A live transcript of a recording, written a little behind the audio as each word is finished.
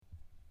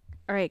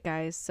All right,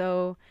 guys.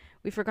 So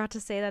we forgot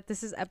to say that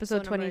this is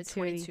episode number 22.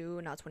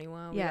 22, not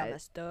 21. Yeah. We got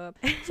messed up.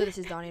 So this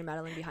is Donnie and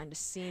Madeline behind the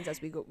scenes as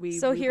we go.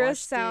 So hear us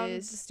rewatched sound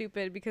this.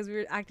 stupid because we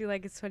were acting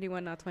like it's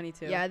 21, not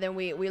 22. Yeah, then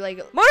we like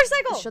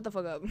Motorcycle. shut the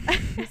fuck up.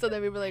 So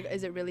then we were like,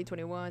 is it really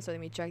 21? So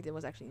then we checked. It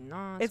was actually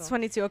not. It's so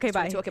 22. Okay, it's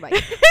bye. 22. Okay,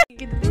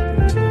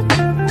 bye.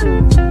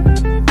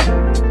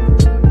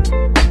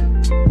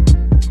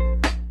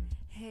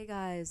 Hey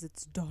guys,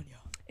 it's Danya.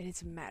 And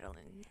it's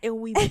Madeline, and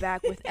we be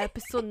back with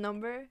episode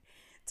number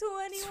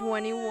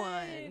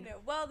 21.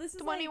 Well, this is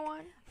 21.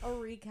 like a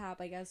recap,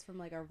 I guess, from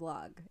like our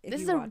vlog. if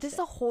This you is a watched this is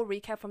it. a whole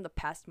recap from the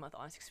past month,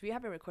 honestly, because we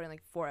have been recording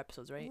like 4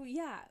 episodes, right? Well,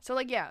 yeah. So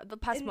like the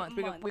past In month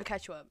a month. we'll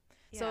catch you up.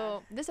 Yeah.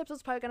 So this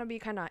episode's probably gonna be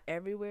kind of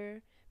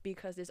everywhere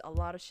because there's a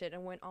lot of shit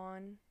that went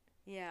on.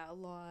 Yeah, a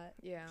lot.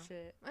 Yeah.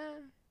 Shit. Eh.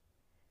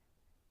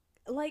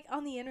 Like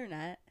on the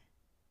internet.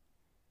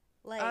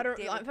 Like I don't.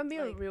 David, If I'm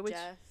being like real with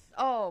Jeff,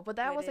 Oh, but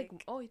that was like,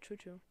 Riddick. oh,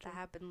 true. that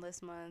happened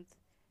this month.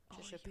 Oh,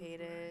 Trisha you're Paytas,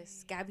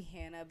 right. Gabby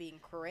Hanna being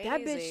crazy. That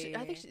bitch,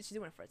 I think she's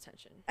doing it for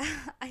attention.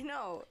 I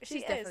know. She's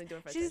She definitely is. doing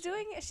it for She's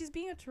attention. she's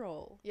being a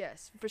troll.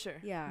 Yes, for sure.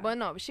 Yeah. But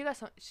no, but she got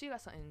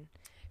something.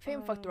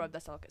 Fame fucked her Um, up.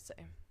 That's all I could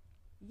say.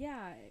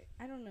 Yeah,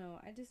 I don't know.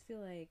 I just feel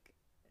like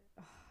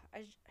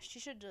she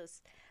should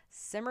just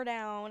simmer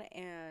down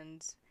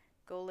and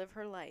go live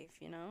her life,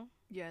 you know?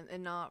 Yeah,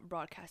 and not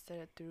broadcasted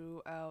it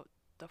throughout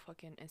the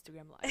fucking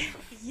Instagram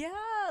live. Yeah,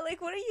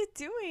 like what are you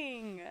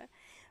doing?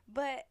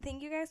 But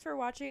thank you guys for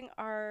watching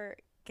our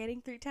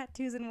Getting 3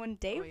 Tattoos in 1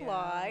 Day Oh, yeah.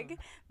 vlog.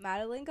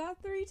 Madeline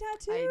got 3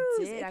 tattoos.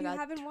 did, If I you got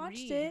haven't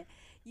watched 3. it,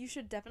 you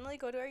should definitely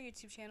go to our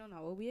YouTube channel,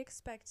 Not What We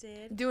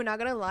Expected. Dude, not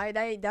gonna lie,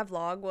 that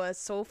vlog was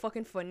so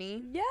fucking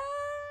funny.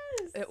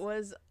 Yes! It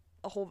was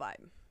a whole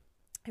vibe.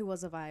 It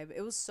was a vibe.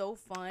 It was so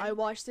fun. I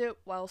watched it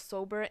while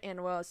sober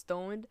and while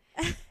stoned,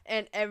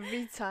 and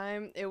every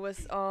time it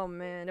was, oh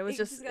man, it was It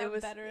just just got it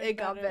was better it and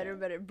got better.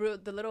 better. Bro,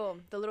 the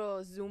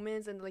little zoom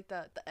ins and like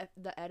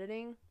the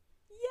editing,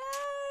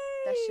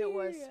 Yay! that shit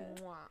was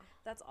mwah.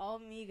 That's all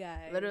me,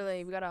 guys.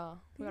 Literally, we gotta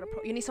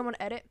you need someone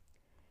to edit?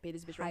 Pay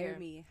this bitch right Hire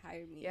here.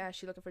 Hire me. Yeah,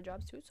 she looking for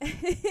jobs too. So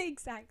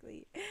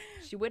Exactly.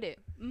 she with it.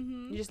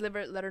 Mm-hmm. You just let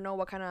her know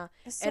what kind of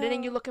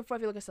editing you're looking for.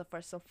 If you're looking for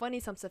some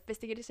funny, some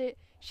sophisticated shit,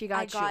 she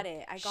got you. I got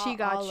it. I got, She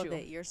got all you. of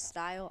it. Your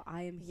style,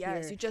 I am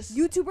Yes, here. you just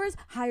YouTubers,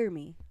 hire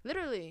me.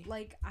 literally.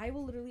 Like, I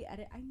will literally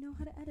edit. I know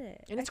how to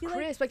edit. And I it's feel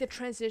crisp. Like the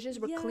transitions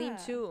were clean Yeah,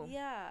 too.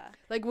 Yeah.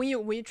 Like when you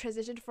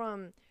transitioned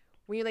from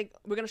when you like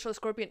we're gonna show the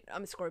scorpion.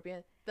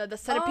 The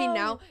centipede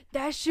now.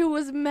 That shit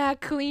was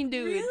mad clean,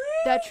 dude. Really?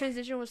 That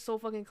transition was so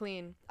fucking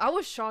clean. I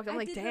was shocked. I'm I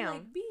like, did the, damn.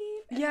 like, beep,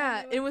 and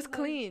Yeah, then it was went, like,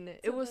 clean.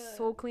 It to was the-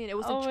 so clean. It Oh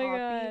wasn't my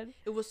choppy. God.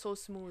 It was so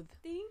smooth.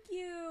 Thank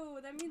you.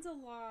 That means a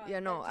lot. Yeah,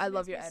 no, That I just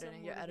love makes your me so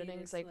editing. Your motivated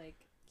editing's, to,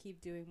 like-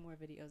 keep doing more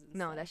videos and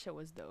No, stuff. that shit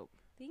was dope.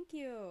 Thank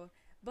you.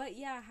 But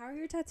yeah, how are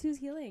your tattoos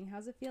healing?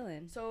 How's it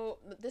feeling? So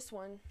this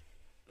one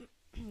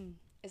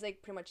is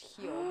like pretty much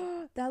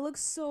healed. That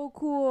looks so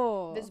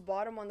cool. This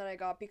bottom one that I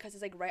got because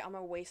it's like right on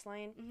my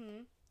waistline.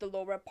 Mm-hmm. The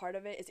lower part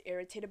of it is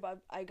irritated, but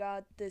I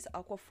got this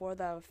Aquaphor,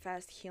 the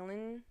fast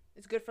healing.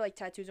 It's good for like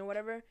tattoos and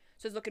whatever.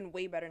 So it's looking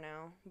way better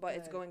now, but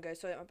it's Good. going good.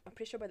 So I'm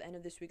pretty sure by the end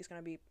of this week it's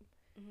gonna be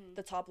Mm-hmm.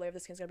 the top layer of the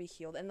skin's gonna be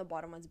healed, and the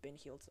bottom one's been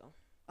healed. So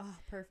Oh,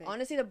 perfect.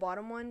 honestly, the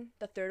bottom one,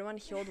 the third one,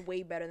 healed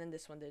way better than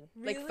this one did.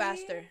 Really? Like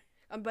faster.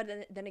 But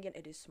then again,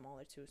 it is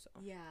smaller too. So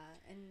Yeah,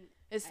 and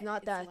it's I- not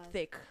it's that less-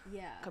 thick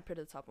yeah, compared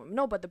to the top one.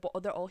 No, but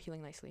they're all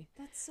healing nicely.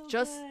 that's so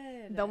just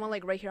good. The one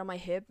like right here on my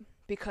hip,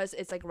 because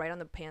it's like right on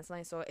the pants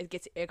line, so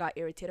it got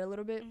irritated a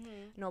little bit.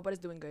 Mhm. No, but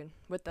it's doing good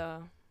with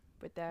the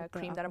With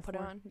cream the that I'm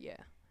putting Aquaphor? on. Yeah.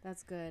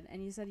 That's good.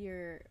 And you said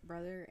your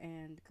brother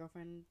and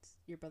girlfriend,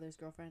 your brother's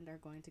girlfriend, are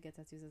going to get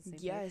tattoos at the same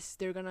time. Yes,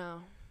 they're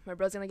gonna. My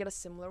brother's gonna get a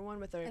similar one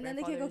with her. And then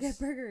they can go get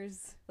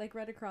burgers. Like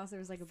right across, there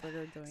was like a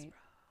burger joint.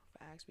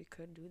 Facts, we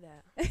could do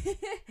that.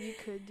 We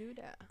could do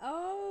that.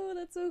 Oh,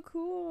 that's so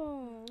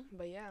cool.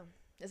 But yeah,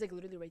 it's like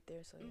literally right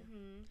there. So yeah.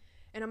 Mm-hmm.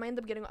 And I might end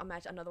up getting a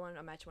match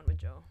one with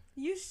Joe.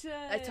 You should.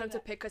 I told him to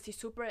pick because he's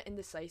super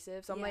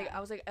indecisive. So I'm like, Yeah. I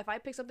was like, if I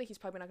pick something, he's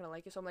probably not gonna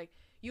like it. So I'm like,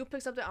 you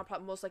pick something, I'm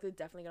probably most likely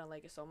definitely gonna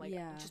like it. So I'm like,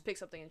 Yeah. just pick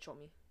something and show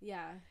me.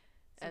 Yeah.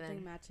 And Something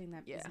then- matching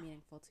that is yeah.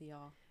 meaningful to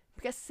y'all.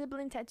 Because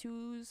sibling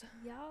tattoos,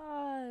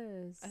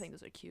 Yes. I think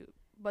those are cute.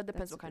 But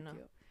depends That's what kind super of.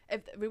 cute.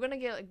 If we're gonna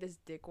get like this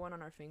dick one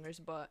on our fingers,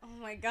 but Oh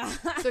my god.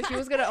 so he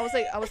was gonna. I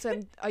was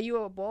like, are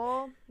you a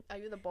ball? Are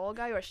you the ball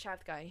guy or a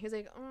shaft guy? He was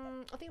like,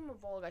 I think I'm a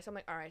ball guy. So I'm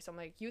like, all right. So I'm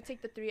like, you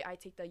take the 3, I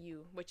take the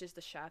U, which is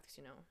the shafts,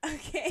 you know.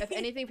 Okay. If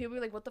anything, people be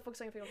like, what the fuck's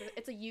on your finger?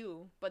 It's a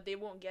U, but they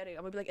won't get it.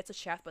 I'm gonna be like, it's a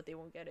shaft, but they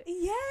won't get it.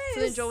 Yes. So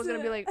then Joe was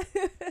gonna be like,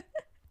 they'd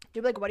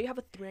be like, why do you have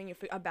a 3 on your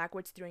finger, a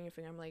backwards 3 on your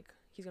finger? I'm like,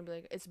 he's gonna be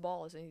like, it's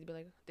balls, and he'd be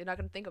like, they're not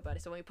gonna think about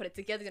it. So when we put it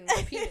together, it's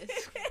gonna be a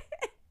penis.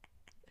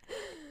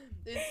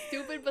 It's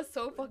stupid, but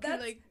so fucking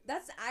that's, like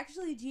that's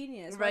actually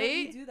genius. Why don't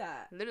Right? you do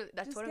that? literally.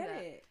 That's Just what I'm get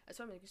at. it. That's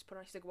what I'm like. Just put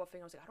on. She's like, what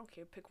finger? I was like, I don't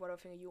care. Pick whatever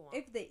finger you want.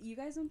 If you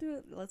guys don't do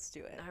it, let's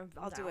do it. I'm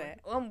I'll do down.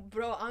 it.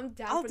 Bro, I'm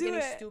down I'll for do getting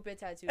it. stupid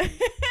tattoos.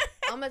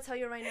 I'm gonna tell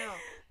you right now.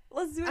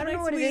 Let's do it I don't next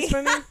know what week. it is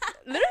for me.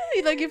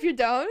 Literally, like if you're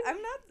down. I'm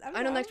I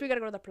know down. next week we gotta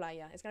go to the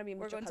playa. It's gonna be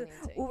We're mucho going to.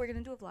 caliente. Oh, we're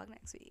gonna do a vlog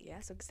next week.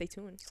 Yeah, so stay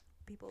tuned.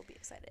 People will be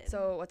excited.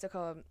 So what's it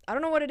called? I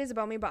don't know what it is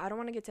about me, but I don't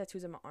want to get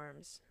tattoos on my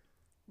arms.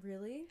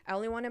 really? I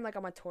only want them like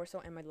on my torso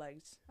and my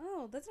legs.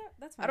 Oh, that's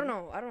fine. I don't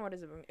know. I don't know what it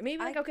is about me.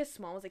 Maybe like I- I'll get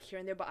small ones like here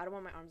and there, but I don't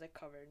want my arms like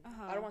covered.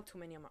 Uh-huh. I don't want too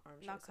many on my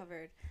arms. Not should I say.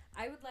 covered.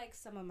 I would like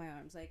some of my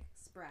arms, like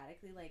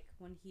sporadically, like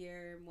one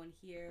here, one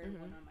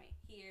Mhm. on my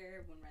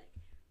here, one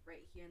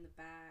right here in the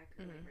back,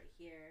 or like Mhm. right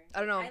here. I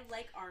don't know. I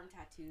like arm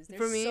tattoos. They're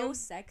For me, so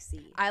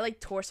sexy. I like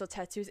torso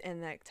tattoos and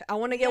neck. I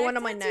want to get one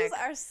on my neck. Tattoos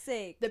are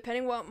sick.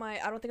 Depending what my,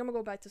 I don't think I'm gonna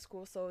go back to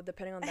school, so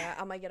depending on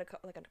that, I might get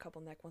like a couple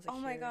neck ones. Like Oh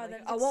my here. God,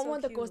 like, that I looks want so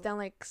one that goes cute. down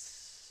like.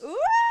 Ooh!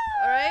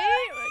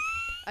 Alright.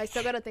 I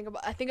still gotta think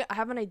about. I think I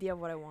have an idea of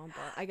what I want,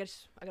 but I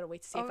gotta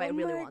wait to see if I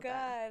really want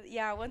that.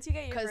 Yeah, once you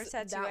get your Because first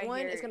tattoo, that I one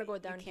hear is gonna go you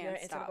down here. can't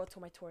And it's gonna stop. go to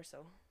my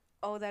torso.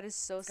 Oh, that is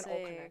so It's gonna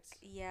all sick. connect.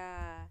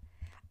 Yeah.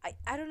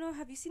 I don't know.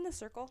 Have you seen The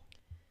Circle?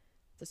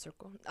 The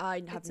circle.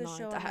 I have It's a not.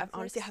 show I on have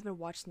honestly Netflix. haven't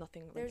watched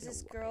nothing. Like, There's in a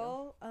this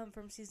while. girl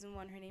from season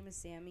 1. Her name is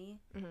Sammy,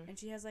 Mhm. and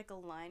she has like a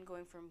line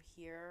going from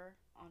here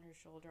on her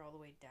shoulder all the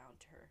way down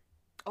to her.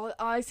 Oh,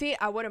 I see.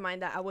 I wouldn't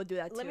mind that. I would do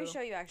that too. Let me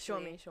show you.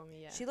 Actually, Show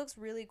me. Yeah. She looks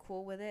really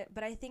cool with it,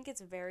 but I think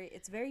it's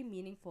very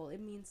meaningful. It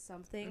means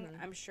something.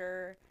 Mhm. I'm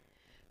sure.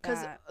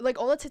 Because that- like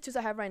all the tattoos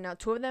I have right now,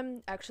 2 of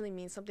them actually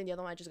mean something. The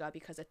other one I just got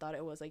because I thought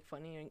it was like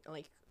funny and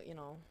like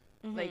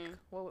like Mhm.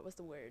 what was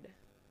the word?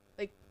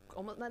 Like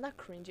almost not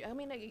cringy. I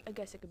mean I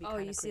guess it could be. Oh,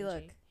 kinda you see,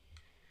 cringy. look.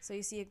 So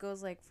you see, it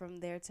goes like from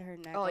there to her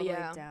neck, Oh, all the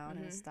yeah. way down,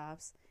 and it Mhm.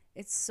 stops.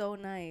 It's so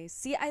nice.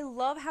 See, I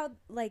love how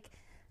like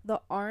the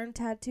arm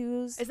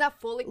tattoos It's not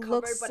fully covered,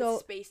 looks but so- it's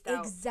spaced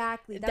out.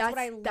 exactly. That's what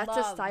I love. That's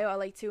the style I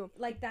like too.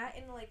 Like that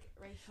in like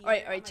right here.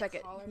 Alright, on my check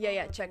it. collarbone,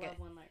 Yeah, but the check love it.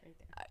 one, like,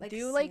 right there. Do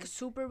you like same-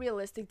 super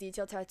realistic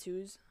detail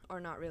tattoos or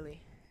not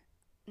really?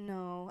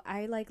 No,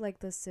 I like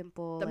the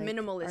simple, The like,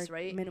 minimalist,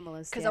 right?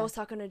 Minimalist. Because yeah. I was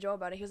talking to Joe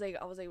about it. He was like,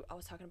 I was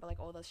talking about like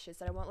all the shits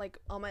that I want, like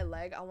on my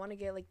leg. I want to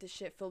get like this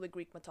shit filled with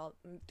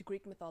the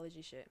Greek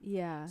mythology shit.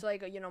 Yeah. So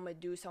like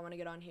Medusa, I want to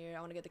get on here. I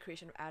want to get the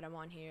creation of Adam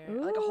on here.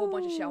 Like a whole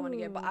bunch of shit I want to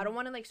get, but I don't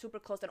want to like super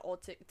close and all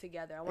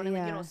together. I want to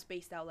like Yeah.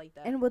 spaced out like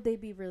that. And would they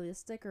be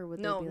realistic or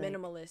would No, they be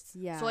like, minimalist.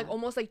 Yeah. So like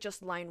almost like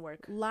just line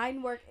work.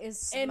 line work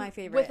is And my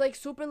favorite. with like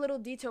super little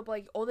detail, but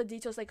like all the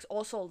details like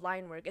also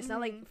line work. It's not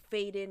like Mhm.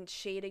 fading,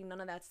 shading, none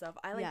of that stuff.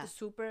 I like Yeah. the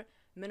super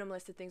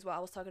minimalistic things. While I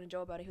was talking to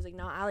Joe about it, he was like,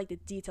 "No, I like the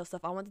detail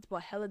stuff. I wanted to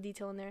put hella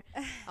detail in there."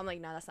 I'm like,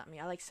 "Nah, that's not me.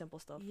 I like simple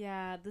stuff."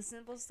 Yeah, the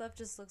simple stuff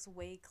just looks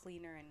way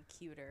cleaner and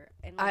cuter.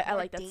 And I more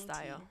like that dainty.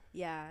 style.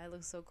 Yeah, it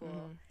looks so cool.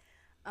 Mhm.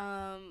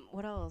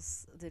 What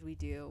else did we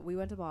do? We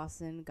went to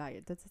Boston, got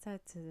your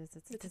tattoos.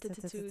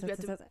 We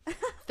had to-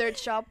 Third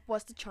shop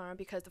was the charm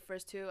because the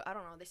first 2, I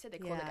don't know. They said they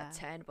called like Yeah. a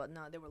 10, but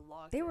no, they were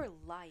locked. They were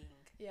lying.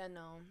 Yeah,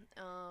 no.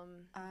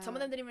 Some of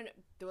them didn't even.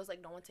 There was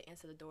like no one to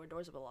answer the door.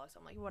 Doors were locked. So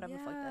I'm like, whatever,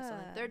 fuck that. So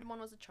Yeah. the third one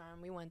was the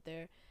charm. We went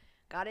there,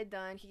 got it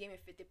done. He gave me a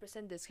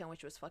 50% discount,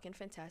 which was fucking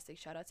fantastic.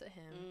 Shout out to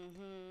him.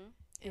 Mm-hmm.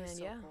 It was And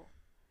so yeah, cool.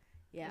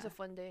 it Yeah. was a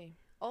fun day.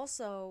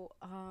 Also,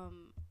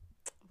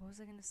 what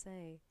was I gonna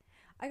say?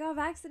 I got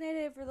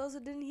vaccinated. For those who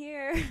didn't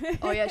hear.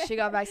 Oh yeah, she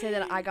got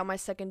vaccinated. I got my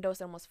second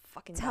dose and almost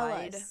fucking Tell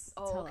died. us.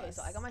 Oh, Tell okay.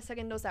 So I us. got my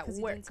second dose at Because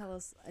you work. didn't tell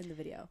us in the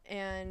video.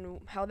 And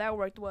how that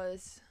worked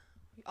was,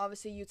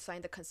 obviously you'd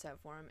sign the consent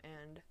form,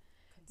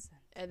 Consent.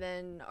 and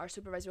then our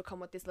supervisor would come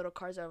with these little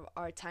cards of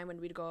our time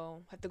when we'd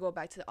have to go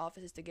back to the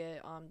offices to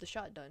get the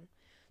shot done.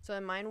 So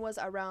then mine was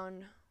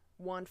around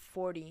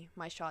 1:40,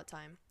 my shot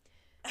time.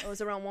 It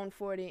was around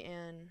 1:40,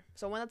 and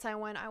so when the time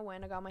went,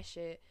 I got my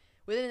shit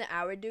within an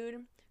hour,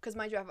 dude. Cause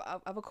mind you, I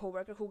have a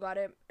coworker who got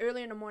it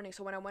early in the morning.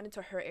 So when I went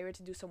into her area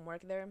to do some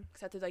work there,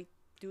 cause I had to like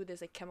do this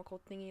like chemical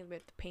thingy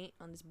with paint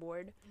on this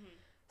board. Mm-hmm.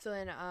 So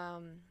then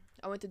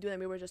I went to do that. And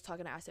we were just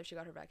talking. I asked her if she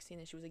got her vaccine,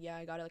 and she was like, "Yeah,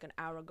 I got it like an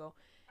hour ago."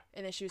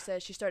 And then she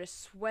said she started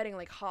sweating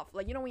like hot,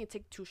 like when you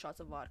take 2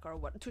 shots of vodka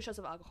or 2 shots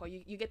of alcohol,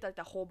 you get like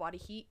the whole body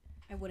heat.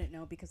 I wouldn't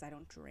know because I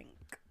don't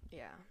drink.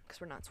 Yeah, cause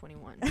we're not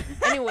 21.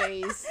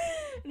 Anyways,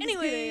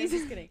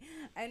 Just kidding.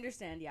 I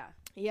understand. Yeah.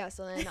 yeah.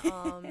 So then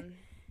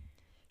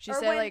she or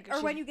said when, like or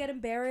she- when you get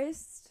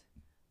embarrassed.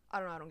 I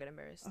don't know. I don't get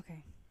embarrassed.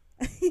 Okay.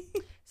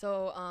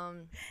 So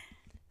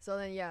so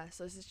then yeah,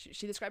 so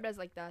she described it as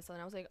like that. So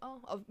then I was like,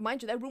 oh,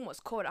 mind you, that room was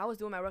cold. I was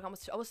doing my work.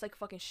 I was like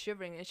fucking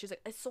shivering, and she's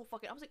like, it's so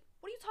fucking. I was like,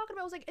 what are you talking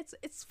about? I was like,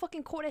 it's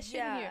fucking cold as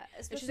shit in here.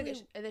 And she's like,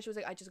 especially. and then she was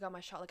like, I just got my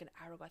shot like an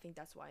hour ago. I think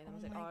that's why. And I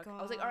was Oh like, my oh,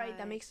 I was like, all right,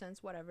 that God. makes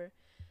sense. Whatever.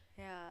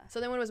 Yeah. So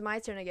then when it was my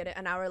turn to get it,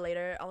 an hour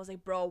later, I was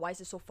like, bro, why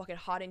is it so fucking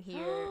hot in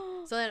here?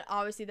 So then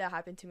obviously that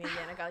happened to me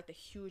again. I got like the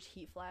huge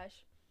heat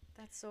flash.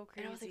 That's so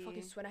crazy. And I was like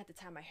fucking sweating. I had to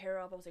tie my hair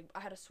up. I was like, I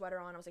had a sweater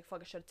on. I was like,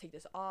 fuck, I should take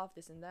this off,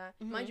 this and that.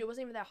 Mhm. Mind you, it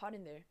wasn't even that hot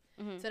in there.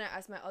 Mhm. So then I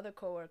asked my other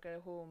coworker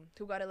who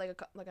got it like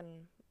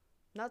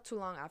not too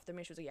long after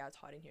me. She was like, yeah, it's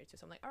hot in here too.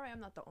 So I'm like, all right, I'm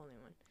not the only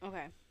one.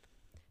 Okay.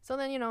 So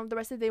then the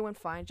rest of the day went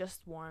fine,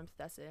 just warmth.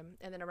 That's it.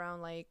 And then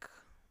around like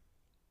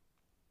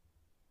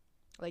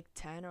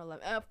 10 or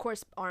 11. Of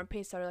course, arm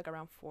pain started like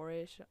around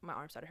 4ish. My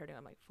arm started hurting.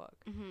 I'm like, fuck.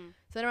 Mm-hmm.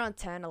 So then around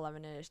 10,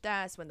 11ish,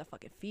 that's when the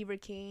fucking fever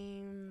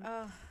came.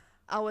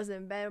 I was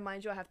in bed,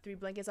 mind you. I have 3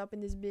 blankets up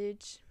in this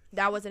bitch.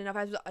 That wasn't enough.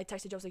 I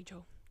texted Joe. I was like,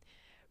 Joe,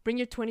 bring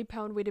your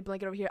 20-pound weighted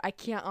blanket over here. I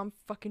can't. I'm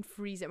fucking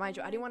freezing. Mind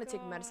you, I didn't want to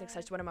take medicine because I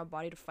just wanted my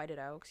body to fight it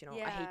out. Because, you know,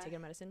 I hate taking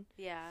medicine.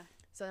 Yeah.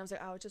 So I was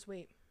like, I'll just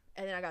wait.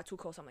 And then I got too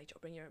close. I'm like, Joe,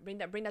 bring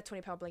that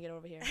 20-pound blanket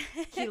over here.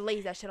 He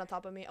lays that shit on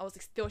top of me. I was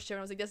like still shivering.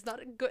 I was like, that's not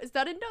good. It's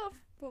not enough.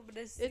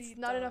 It's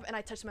not enough. And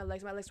I touched my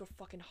legs. My legs were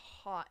fucking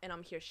hot, and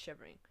I'm here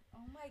shivering.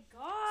 Oh my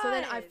god. So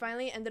then I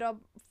finally ended up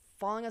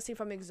falling asleep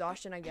from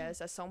exhaustion, I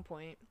guess, at some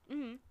point.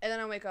 Mm-hmm. And then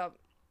I wake up,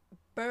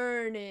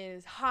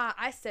 burning hot.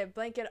 I said,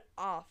 blanket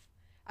off.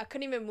 I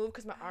couldn't even move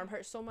because my arm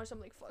hurt so much. I'm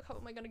like, fuck, how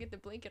am I gonna get the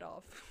blanket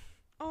off?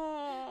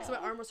 Oh. Because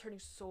my arm was hurting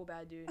so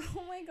bad, dude.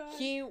 Oh my god.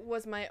 He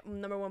was my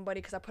number one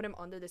buddy because I put him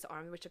under this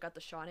arm, which I got the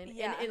shot in.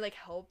 Yeah. And it, like,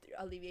 helped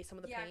alleviate some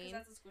of the pain. Yeah, because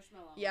that's a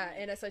squishmallow. Yeah,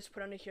 and so I just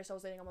put it under here, so I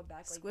was laying on my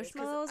back like this.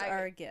 Squishmallows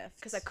are a gift.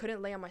 Because I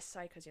couldn't lay on my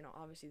side because, you know,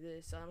 obviously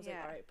this. So I was like,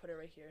 all right, put it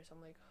right here. So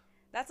I'm like...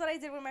 That's what I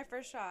did with my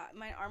first shot.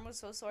 My arm was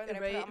so sore that I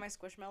put it on my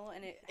squishmallow,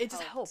 and it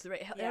just helped,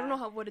 right? Yeah. I don't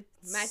know what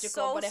it's magical,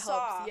 so but it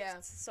soft. helps. Yeah,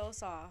 so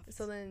soft.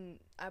 So then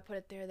I put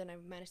it there. Then I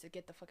managed to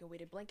get the fucking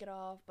weighted blanket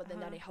off, but then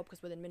that didn't help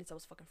because within minutes I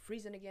was fucking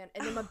freezing again,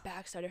 and then my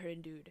back started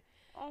hurting, dude.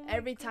 Oh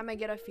Every time I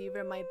get a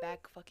fever, my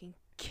back fucking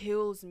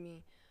kills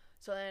me.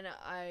 So then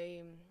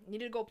I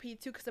needed to go pee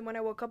too, because then when I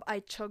woke up,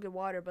 I chugged the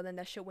water, but then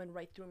that shit went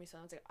right through me. So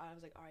I was like, all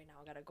right, now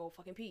I gotta go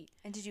fucking pee.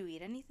 And did you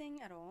eat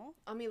anything at all?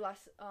 I mean,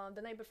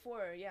 the night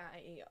before, yeah, I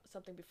ate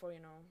something before,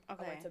 you know, I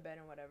went to bed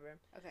and whatever.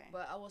 Okay.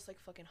 But I was like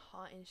fucking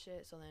hot and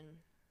shit. So then,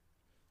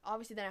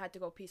 obviously, then I had to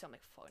go pee. So I'm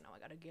like, fuck, now I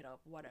gotta get up,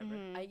 whatever.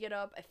 Mm-hmm. I get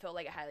up. I felt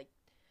like I had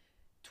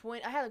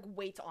like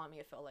weights on me.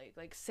 It felt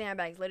like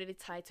sandbags literally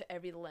tied to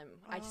every limb.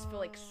 I just feel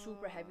like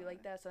super heavy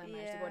like that. So I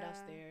managed to go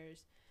downstairs.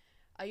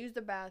 I used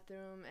the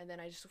bathroom, and then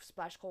I just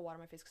splashed cold water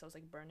on my face because I was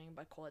like burning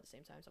but cold at the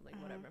same time. So I'm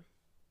like, whatever.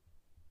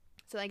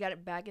 So I got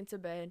it back into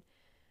bed.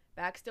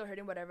 Back still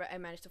hurting, whatever. I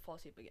managed to fall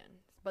asleep again.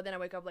 But then I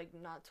wake up like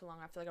not too long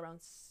after, like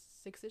around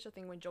 6ish, I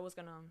think, when Joe was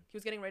he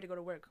was getting ready to go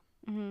to work.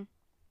 Mm-hmm.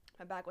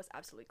 My back was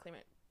absolutely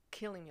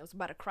killing me. I was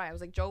about to cry. I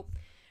was like, Joe,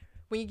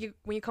 when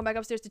you come back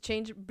upstairs to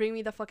change, bring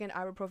me the fucking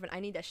ibuprofen.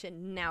 I need that shit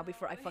now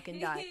before I fucking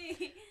die.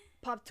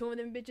 Popped 2 of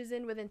them bitches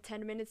in within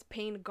 10 minutes.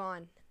 Pain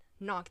gone.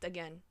 Knocked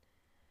again.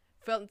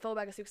 Fell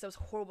back asleep because that was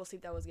horrible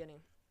sleep that I was getting.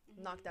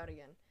 Knocked out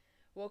again.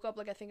 Woke up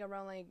like I think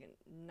around like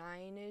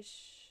 9ish.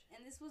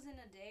 And this was in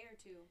a day or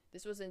 2?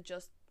 This wasn't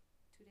just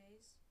 2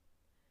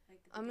 days?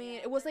 I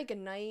mean, it was like a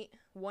night,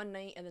 one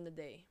night, and then the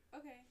day.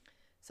 Okay.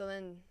 So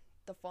then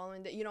the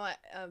following day, you know,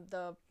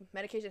 the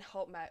medication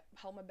helped my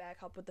back,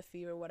 helped with the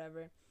fever,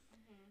 whatever.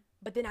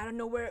 But then out of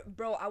nowhere,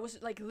 bro, I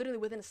was like literally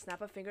within a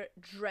snap of a finger,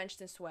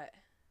 drenched in sweat.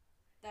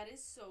 That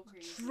is so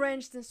crazy.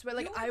 Drenched in sweat.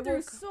 Like you I went through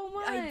woke. So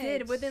much. I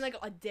did within like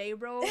a day,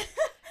 bro.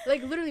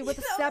 Like literally with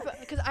a snap.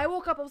 Because I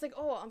woke up, I was like,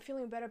 oh, I'm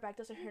feeling better. Back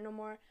doesn't hurt no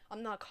more.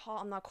 I'm not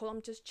hot. I'm not cold.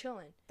 I'm just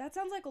chilling. That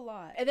sounds like a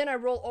lot. And then I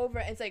roll over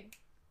and it's like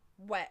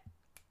wet.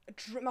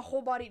 My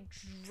whole body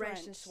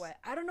drenched in sweat.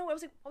 I don't know. I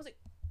was like,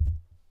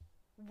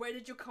 where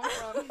did you come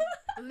from?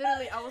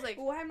 Literally, I was like,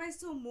 why am I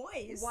so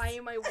moist? Why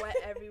am I wet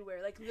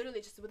everywhere? Like literally,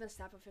 just within a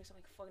snap of a finger, I'm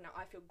like, fuck, now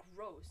I feel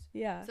gross.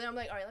 Yeah. So then I'm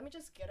like, all right, let me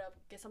just get up,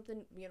 get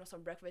something, you know,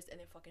 some breakfast, and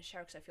then fucking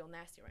shower because I feel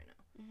nasty right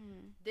now.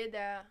 Did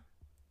that.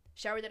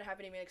 Shower didn't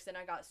happen to me because then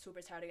I got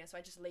super tired again, so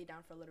I just laid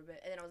down for a little bit,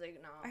 and then I was like,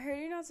 no. I heard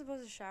you're not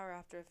supposed to shower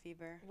after a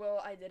fever.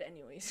 Well, I did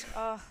anyways.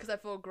 Because I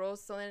felt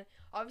gross. So then,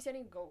 obviously, I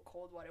didn't go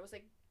cold water. It was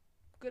like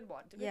good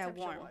water, good temperature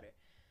warm water.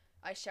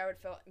 I showered,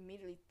 felt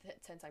immediately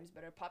 10 times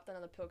better. Popped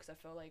another pill because I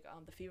felt like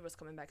the fever was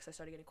coming back because I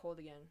started getting cold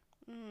again.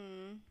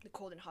 The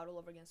cold and hot all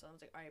over again. So I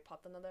was like, all right,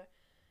 popped another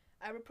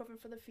ibuprofen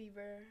for the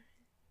fever.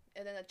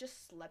 And then I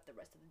just slept the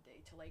rest of the day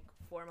till like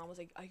 4. Mom was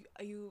like,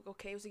 are you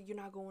okay? I was like, you're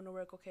not going to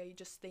work, okay? You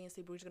just stay and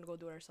sleep. We're just going to go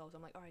do it ourselves.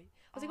 I'm like, all right.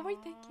 I was like, all right,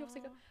 thank you. I was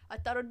like, I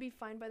thought it would be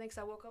fine by then because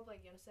I woke up,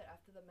 like, you know,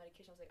 after the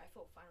medication. I was like, I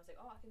felt fine. I was like,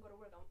 oh, I can go to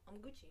work.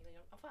 I'm Gucci. Like,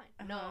 I'm fine.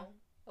 No,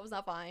 I was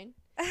not fine.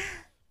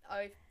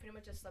 I pretty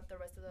much just slept the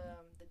rest of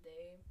the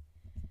day.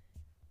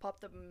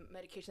 Popped the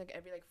medication like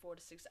every like 4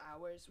 to 6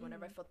 hours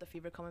whenever I felt the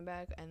fever coming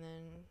back, and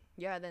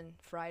then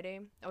Friday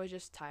I was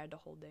just tired the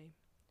whole day,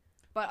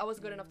 but I was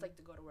good enough to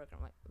go to work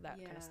and like that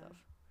kind of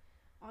stuff.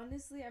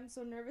 Honestly, I'm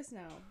so nervous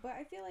now, but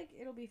I feel like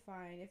it'll be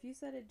fine. If you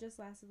said it just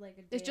lasted like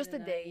a day, it's just a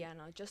day,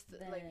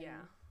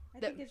 I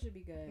think it should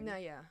be good. No,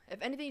 yeah.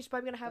 If anything, you're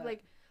probably gonna have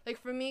like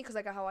for me, because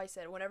like how I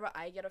said, whenever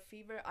I get a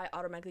fever, I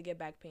automatically get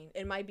back pain.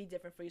 It might be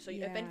different for you. So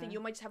if anything, you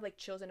might just have like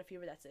chills and a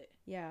fever. That's it.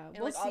 Yeah.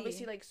 And like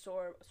obviously like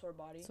sore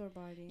body. Sore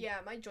body. Yeah,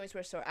 my joints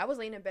were sore. I was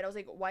laying in bed. I was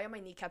like, why are my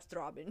kneecaps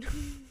throbbing?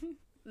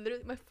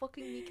 Literally, my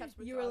fucking kneecaps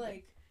were throbbing. You were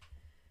like.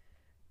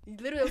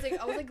 Literally,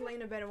 I was like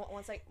laying in bed, and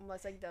once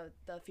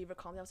the fever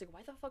calmed down, I was like,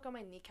 why the fuck are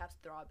my kneecaps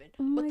throbbing?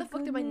 What the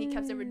fuck did my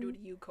kneecaps ever do to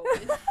you,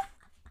 COVID?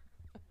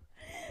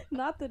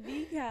 Not the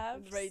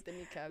kneecaps. Right, the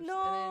kneecaps.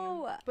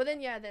 No. But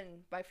then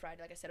by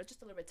Friday, like I said, I was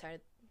just a little bit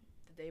tired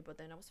the day, but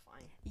then I was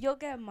fine. You'll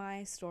get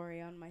my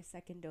story on my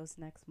second dose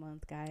next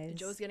month, guys.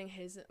 Joe's getting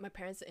my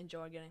parents and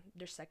Joe are getting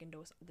their second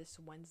dose this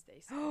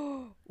Wednesday.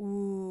 So.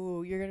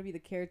 Ooh, you're gonna be the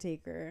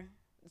caretaker.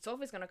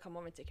 Sophie's gonna come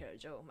over and take care of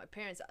Joe. My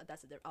parents,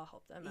 I'll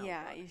help them out.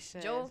 Yeah, but you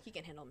should. Joe, he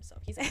can handle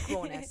himself. He's a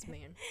grown ass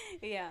man.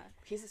 Yeah.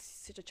 He's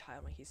such a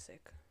child when he's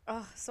sick.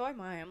 Oh, so am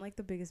I. I'm like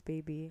the biggest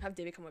baby. Have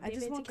David come up. I David,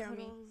 just take want care of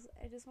me. cuddles.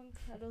 I just want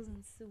cuddles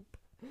and soup.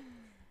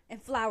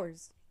 And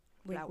flowers.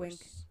 Wink,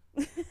 Flowers.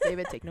 wink.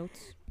 David, take notes.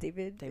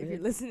 David, if David. you're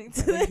listening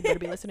to David, this. you better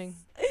be listening.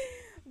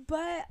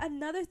 But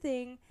another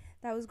thing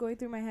that was going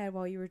through my head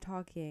while you were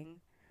talking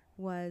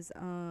was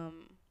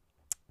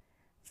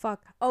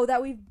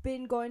that we've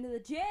been going to the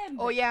gym.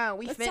 Oh yeah,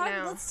 we let's fit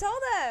now. Let's tell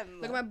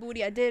them. Look at my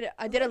booty. I did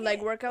a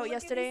leg workout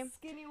yesterday,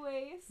 skinny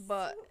waist.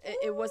 but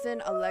it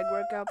wasn't a leg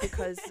workout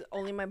because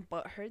only my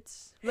butt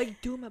hurts.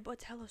 Like, dude, my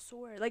butt's hella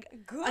sore. Like,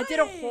 Good. I did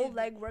a whole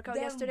leg workout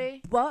Them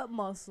yesterday, butt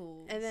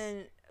muscles. and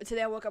then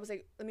today I woke up. I was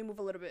like, let me move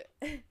a little bit.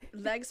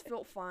 Legs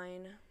felt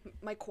fine.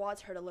 My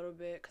quads hurt a little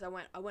bit because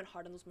I went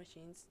hard on those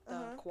machines,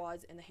 the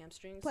quads and the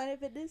hamstrings. Planet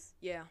Fitness.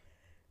 Yeah,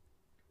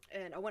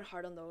 and I went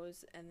hard on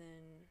those, and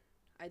then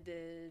I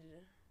did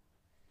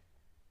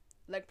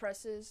leg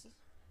presses,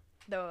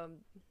 the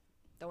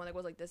one that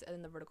goes like this, and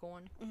then the vertical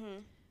one,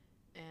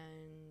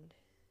 and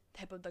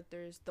hip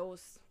abductors.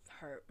 Those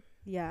hurt.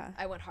 Yeah.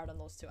 I went hard on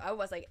those too. I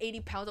was like 80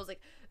 pounds. I was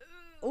like,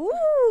 ooh,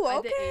 okay.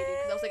 I did 80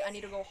 because I was like, I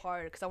need to go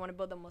hard because I want to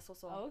build the muscle.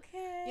 So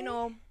okay. you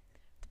know,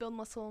 to build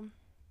muscle,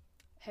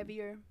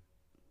 heavier,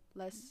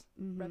 less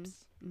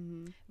reps.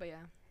 But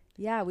yeah.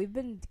 Yeah, we've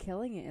been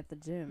killing it at the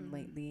gym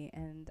lately,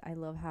 and I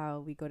love how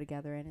we go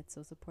together and it's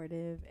so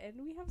supportive, and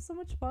we have so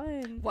much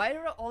fun. Why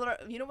are all our,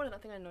 you know what,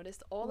 another thing I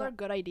noticed? All our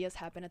good ideas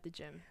happen at the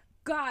gym.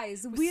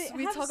 Guys, we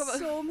have talk about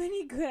so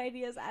many good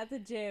ideas at the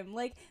gym,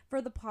 like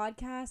for the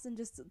podcast and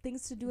just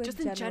things to do just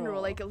in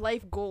general. like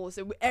life goals.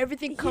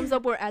 Everything comes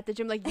up, we're at the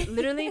gym. Like,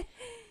 literally,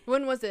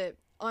 when was it?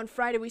 On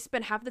Friday, we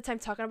spent half the time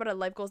talking about our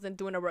life goals than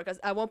doing our work.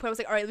 At one point, I was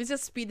like, all right, let's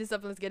just speed this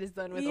up and let's get this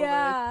done with.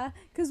 Yeah,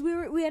 because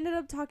we ended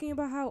up talking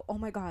about how, oh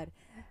my God,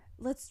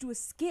 let's do a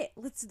skit.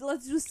 Let's do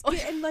a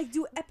skit and like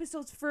do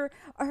episodes for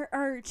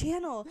our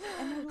channel.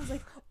 And I was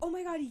like, oh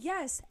my God,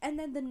 yes. And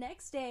then the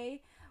next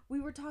day, we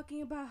were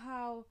talking about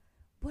how,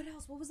 what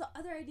else? What was the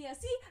other idea?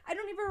 See, I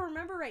don't even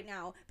remember right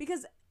now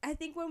because I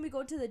think when we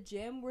go to the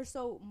gym, we're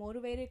so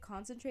motivated,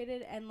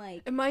 concentrated, and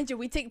like. And mind you,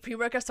 we take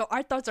pre-workout, so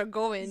our thoughts are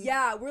going.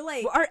 Yeah, we're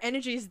like. Our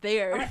energy is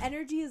there. Our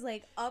energy is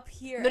like up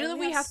here. Literally,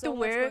 we have so to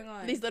wear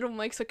much these little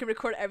mics so we can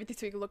record everything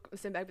so we can look,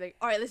 stand back, be like,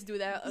 all right, let's do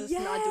that. Let's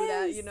not do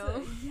that, you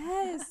know?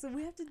 Yes,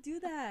 we have to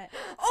do that.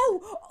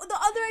 Oh, the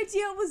other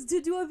idea was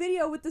to do a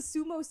video with the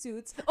sumo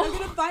suits. We're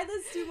gonna buy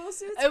the sumo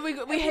suits. And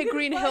we hit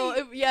Green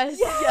Hill. Yes.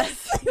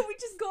 We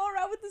just go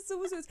around with the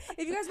sumo suits.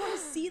 If you guys want to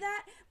see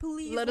that,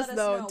 please let us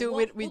know.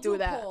 We do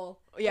that.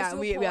 Yeah,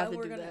 we have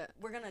to do that.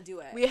 We're gonna do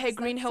it. We hit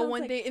Green Hill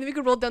one day, and then we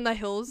could roll down the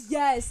hills.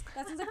 Yes,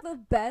 that sounds like the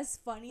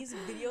best, funniest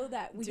video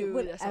that we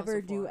would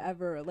ever do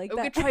ever. Like,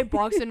 we could try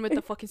boxing with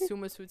the fucking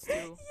sumo suits too.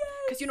 Yes.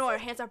 Cause you know our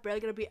hands are barely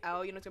gonna be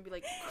out. You know it's gonna be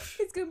like.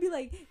 It's gonna be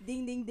like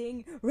ding ding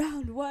ding,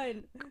 round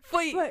one.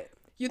 Fight.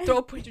 You throw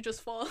a punch, you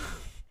just fall.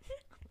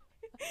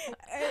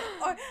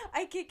 Or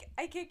I kick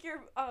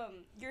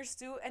your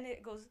suit and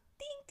it goes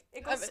dink.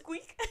 It goes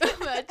squeak.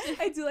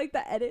 I do like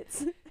the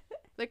edits.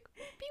 Like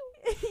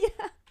pew.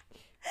 Yeah.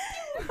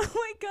 Oh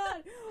my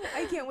God,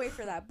 I can't wait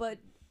for that. But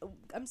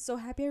I'm so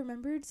happy I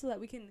remembered so that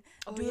we can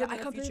do it in I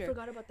the completely future.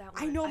 forgot about that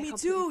one. I know, me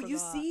too. You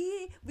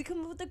see, we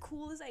come up with the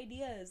coolest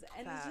ideas,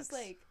 and it's just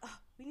like,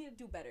 we need to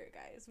do better,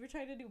 guys. We're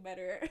trying to do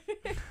better.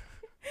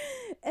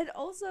 And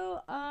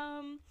also,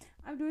 I'm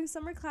doing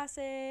summer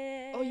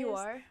classes. Oh, you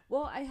are?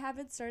 Well, I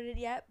haven't started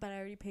yet, but I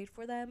already paid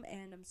for them,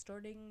 and I'm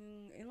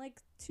starting in like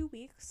 2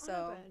 weeks.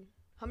 So,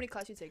 how many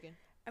classes you taking?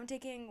 I'm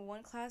taking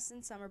one class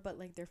in summer, but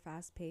like they're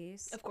fast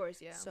paced. Of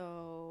course, yeah.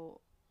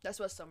 So that's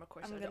what summer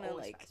courses are. They're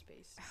always fast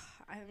paced.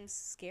 I'm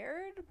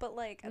scared, but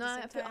like at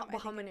the same time,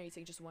 how many are you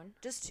taking? Just one?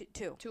 Just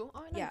two. Two?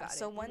 Oh, yeah.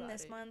 So one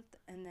this month,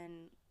 and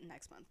then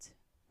next month,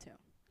 two.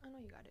 I know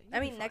you got it. I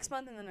mean, next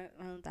month and then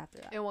a month after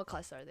that. And what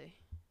class are they?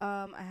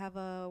 I have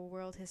a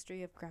world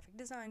history of graphic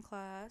design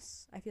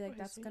class. I feel like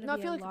that's gonna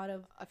be a lot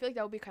of. I feel like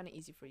that would be kind of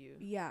easy for you.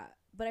 Yeah,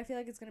 but I feel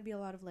like it's gonna be a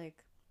lot of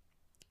like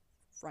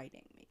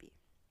writing, maybe.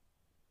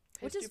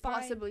 Which is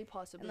possibly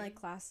and like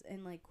class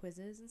and like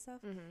quizzes and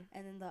stuff.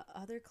 And then the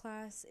other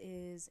class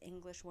is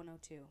English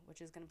 102, which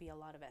is gonna be a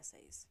lot of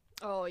essays.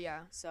 Oh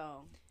yeah.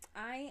 So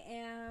I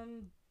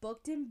am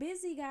booked and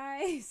busy,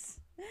 guys.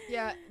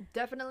 Yeah,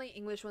 definitely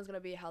English one's gonna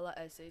be hella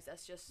essays.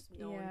 That's just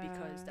known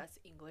because that's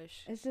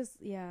English. It's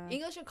just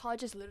English in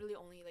college is literally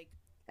only like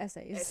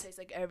essays.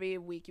 Like every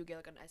week you get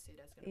like an essay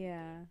that's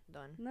gonna be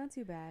done. Not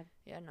too bad.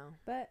 Yeah, no.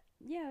 But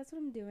yeah, that's what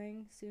I'm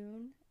doing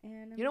soon.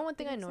 And you know one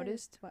thing I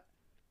noticed? What?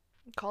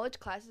 College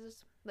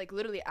classes, like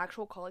literally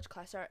actual college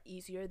classes, are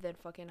easier than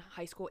fucking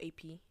high school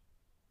AP.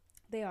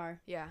 They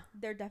are. Yeah.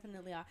 They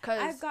definitely are.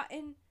 I've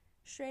gotten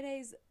straight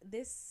A's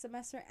this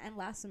semester and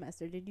last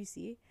semester. Did you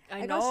see?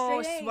 I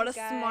know. What a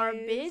smart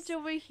bitch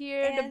over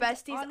here. And the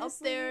besties honestly, up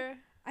there.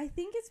 I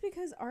think it's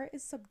because art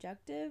is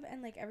subjective,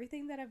 and like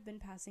everything that I've been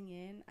passing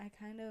in, I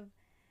kind of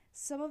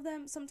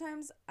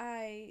sometimes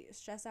I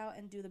stress out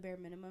and do the bare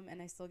minimum and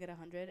I still get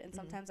 100, and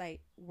sometimes I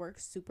work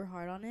super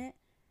hard on it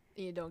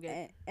You don't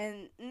get.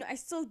 and I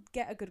still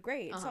get a good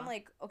grade. So I'm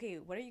like, okay,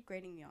 what are you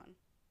grading me on?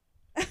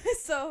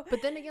 So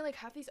But then again, like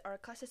half these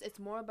art classes, it's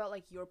more about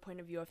like your point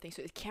of view of things,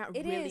 so it can't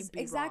really be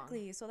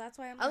exactly wrong. So that's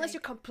why I'm Unless like,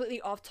 you're completely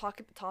off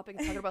topic and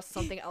talking about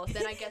something else,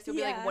 then I guess you'll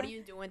be like, what are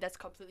you doing? That's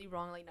completely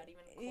wrong. Like not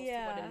even close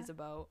to what it is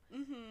about.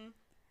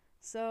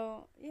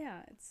 So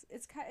yeah,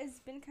 it's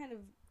been kind of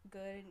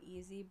good and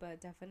easy,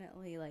 but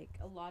definitely like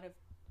a lot of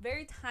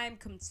very time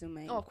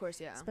consuming. Oh, of course,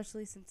 yeah.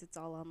 Especially since it's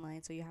all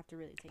online, so you have to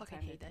really take Fucking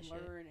time hate that to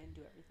shit. learn and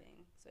do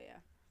everything. So yeah.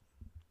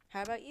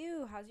 How about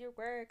you? How's your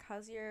work?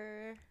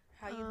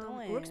 How you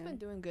doing? Work's been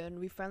doing good.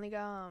 We finally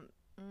got.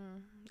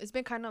 It's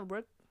been kind of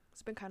work.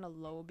 It's been kind of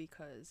low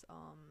because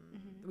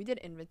we did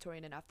inventory,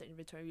 and then after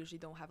inventory we usually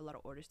don't have a lot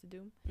of orders to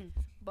do.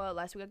 But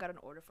last week I got an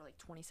order for like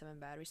 27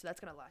 batteries, so that's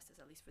gonna last us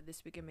at least for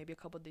this week and maybe a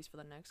couple of days for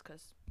the next,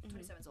 cause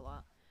 27's a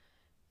lot.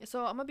 Yeah,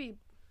 so I'm gonna be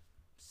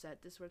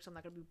set this week, so I'm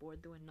not gonna be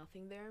bored doing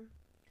nothing there.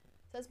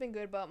 So that's been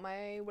good, but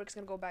my work's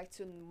gonna go back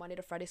to Monday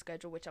to Friday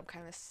schedule, which I'm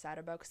kind of sad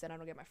about, cause then I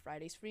don't get my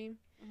Fridays free.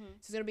 So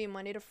it's gonna be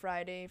Monday to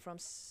Friday from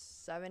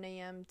 7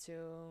 a.m.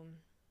 to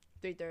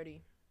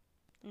 3:30.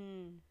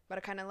 But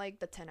I kind of like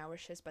the 10-hour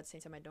shifts, but at the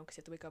same time I don't, because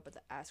you have to wake up at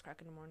the ass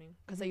crack in the morning,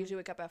 because I usually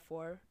wake up at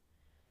 4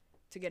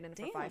 to get in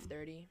for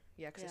 5:30.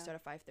 Yeah, because I start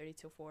at 5:30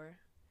 till 4.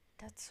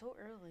 That's so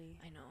early.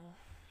 I know.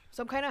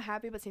 So I'm kind of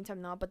happy, but at the same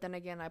time not. But then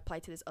again, I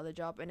applied to this other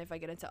job, and if I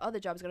get into other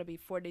jobs, it's going to be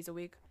 4 days a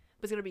week,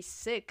 but it's going to be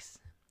 6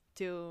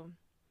 to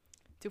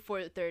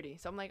 4:30.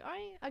 So I'm like, all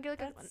right, I get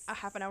like a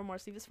half an hour more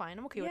sleep is fine.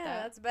 I'm okay with that.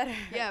 Yeah, that's better.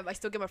 Yeah, but I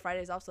still get my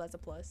Fridays off, so that's a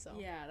plus. So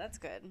yeah, that's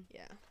good.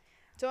 yeah.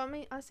 So I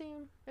mean, I see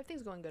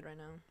everything's going good right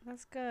now.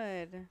 That's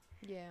good.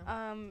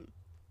 Yeah.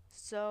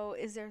 So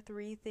is there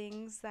 3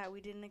 things that we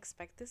didn't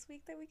expect this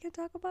week that we could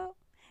talk about?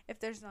 If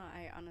there's not,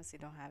 I honestly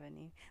don't have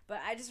any.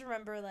 But I just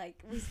remember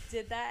like we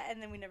did that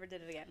and then we never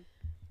did it again.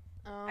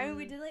 I mean,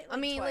 we did it. Like,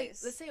 twice. Like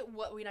let's say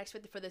what we not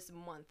expected for this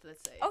month.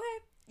 Let's say.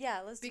 Okay.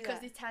 Yeah, let's do that.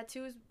 Because these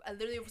tattoos, I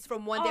literally was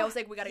from one day. I was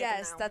like, we gotta get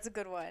them now. Yes, that's a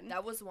good one.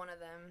 That was one of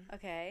them.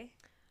 Okay.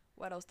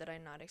 What else did I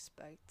not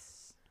expect?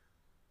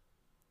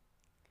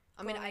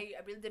 I mean, I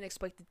really didn't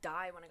expect to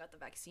die when I got the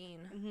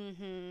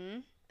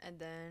vaccine. And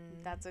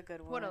then that's a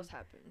good one. What else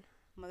happened?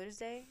 Mother's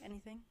Day?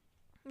 Anything?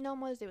 No,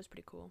 Mother's Day was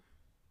pretty cool.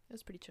 It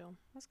was pretty chill.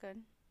 That's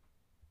good.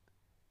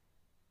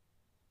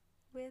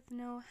 With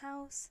no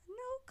house,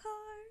 no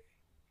car,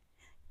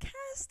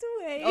 cast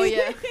away. Oh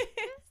yeah.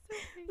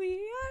 We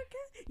are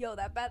Yo,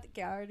 that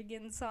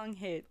Backyardigans song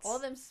hits. All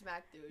them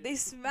smack, dude. They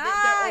smack.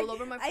 They're all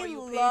over my For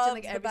You page, and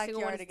like every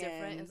single one is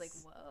different. It's like,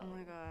 whoa. Oh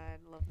my god,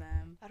 love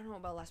them. I don't know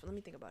about last one. Let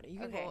me think about it. You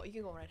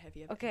can go right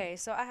heavy. Okay,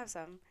 so I have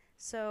some.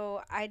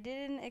 So I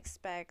didn't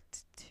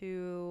expect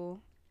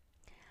to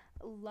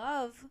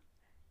love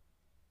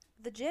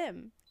the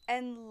gym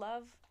and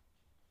love.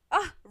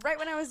 Right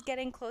when I was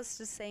getting close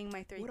to saying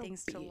my 3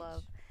 things to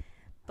love,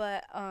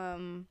 but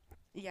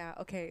yeah.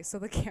 Okay, so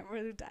the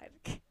camera died.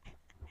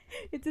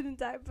 It didn't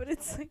die, but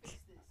it's like,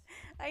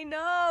 I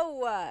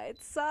know,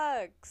 it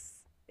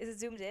sucks. Is it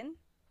zoomed in?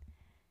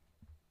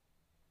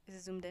 Yeah,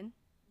 it's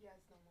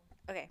normal.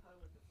 Okay.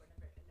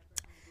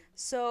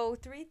 So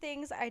 3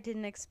 things I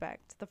didn't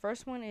expect. The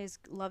first one is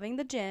loving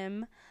the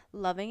gym,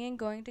 loving and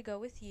going to go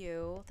with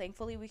you.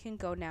 Thankfully, we can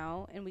go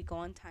now, and we go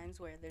on times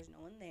where there's no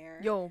one there.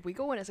 Yo, we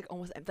go when it's like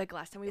almost empty. Like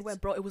last time we went,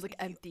 bro, it was like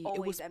empty.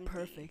 It was empty.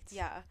 Perfect.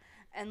 Yeah,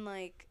 and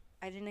like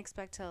I didn't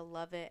expect to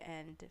love it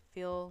and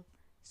feel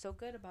so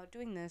good about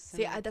doing this.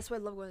 See, that's why I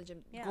love going to the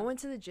gym. Yeah. Going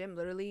to the gym,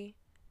 literally,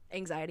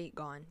 anxiety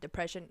gone,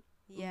 depression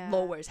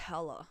lowers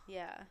hella.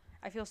 Yeah,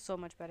 I feel so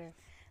much better.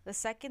 The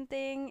second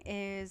thing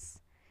is,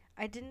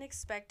 I didn't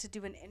expect to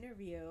do an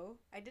interview.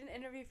 I did an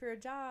interview for a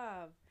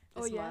job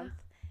this month.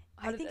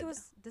 I think it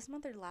was this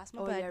month or last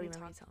month, but I didn't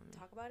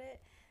talk about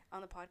it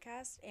on the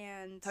podcast.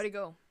 And how'd it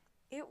go?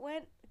 It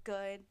went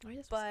good,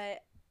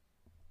 but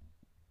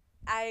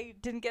I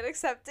didn't get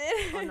accepted.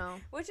 Oh no.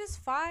 Which is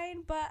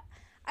fine, but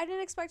I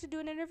didn't expect to do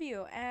an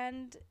interview,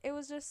 and it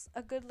was just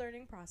a good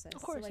learning process.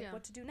 Of course,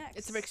 what to do next.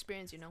 It's an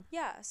experience, you know.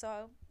 Yeah,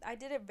 so I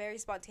did it very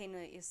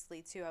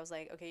spontaneously too. I was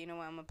like, okay, you know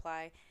what, I'm gonna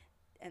apply,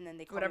 and then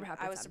they called whatever me.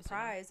 happens. I was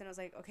surprised, and I was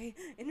like, okay,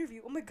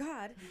 interview. Oh my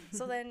god!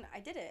 So then I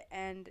did it,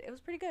 and it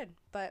was pretty good.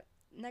 But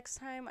next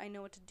time, I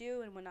know what to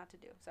do and what not to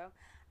do. So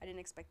I didn't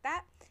expect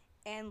that.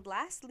 And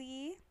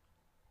lastly,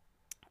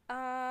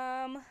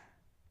 I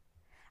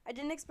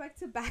didn't expect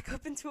to back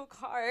up into a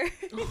car.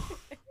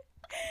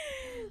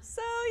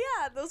 So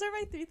yeah, those are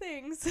my 3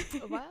 things.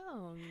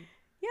 Wow.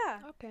 Yeah.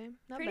 Okay.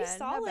 Not pretty bad.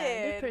 solid, Not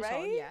bad. Pretty right?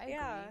 solid. Yeah.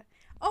 I agree.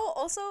 Oh,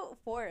 also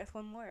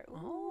one more.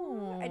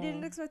 Ooh, I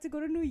didn't expect to go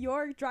to New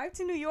York, drive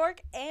to New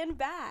York and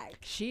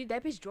back.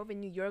 That bitch drove in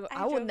New York.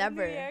 I would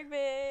never. New York,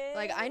 bitch.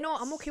 Like, I know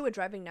I'm okay with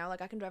driving now.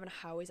 Like, I can drive on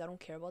highways. I don't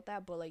care about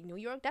that. But like New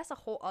York, that's a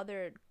whole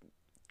other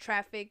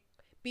traffic.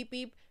 Beep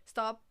beep.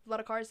 stop, a lot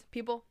of cars,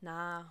 people.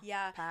 Nah,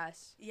 Yeah.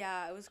 pass.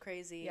 Yeah, it was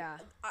crazy. Yeah.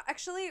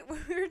 Actually,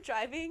 when we were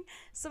driving,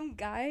 some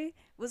guy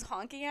was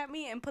honking at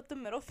me and put the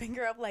middle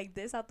finger up like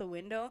this out the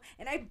window,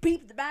 and I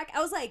beeped back.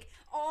 I was like,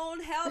 "Oh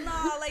hell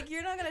no! Like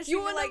you're not gonna shoot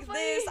me wanna like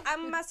this. fight?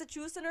 I'm a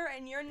Massachusettener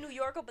and you're a New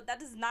Yorker, but that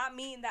does not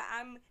mean that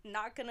I'm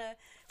not gonna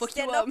Fuck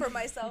stand you up up. for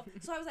myself."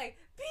 So I was like,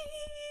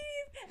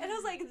 "Beep," and I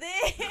was like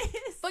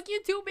this. Fuck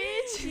you too,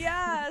 bitch.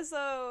 Yeah,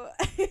 so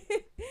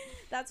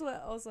that's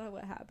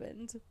what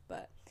happened,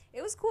 but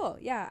it was cool.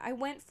 Yeah, I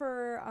went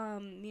for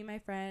me and my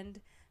friend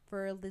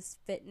for this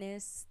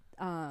fitness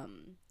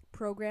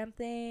program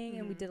thing,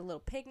 and we Mhm. did a little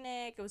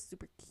picnic. It was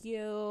super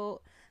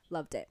cute.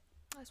 Loved it.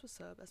 That's what's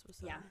up. That's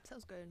what's up. Yeah.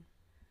 Sounds good.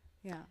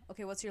 Yeah.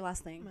 Okay, what's your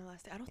last thing? My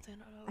last day. I don't think.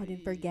 I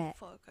didn't forget.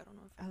 Fuck. I don't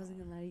know. If I wasn't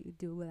gonna let you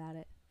do without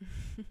it.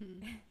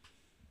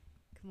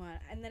 Come on,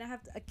 and then I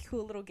have a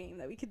cool little game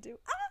that we could do.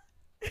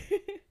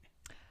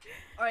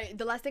 All right.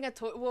 The last thing I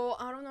told. Well,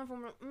 I don't know if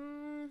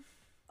I'm.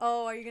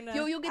 Oh, are you gonna?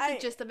 You'll get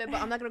the gist of it,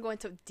 but I'm not gonna go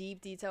into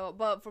deep detail.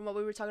 But from what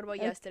we were talking about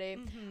yesterday,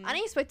 Mhm. I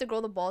didn't expect to grow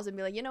the balls and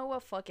be like, you know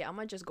what, fuck it, I'm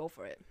gonna just go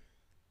for it.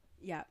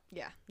 Yeah,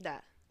 Yeah,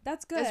 that.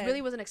 that's good. This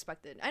really wasn't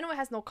expected. I know it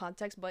has no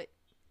context, but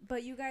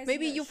But you guys,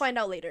 maybe you'll find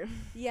out later.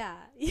 Yeah,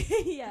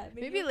 yeah.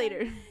 Maybe you'll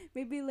later.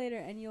 Maybe later,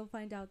 and you'll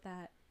find out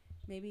that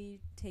maybe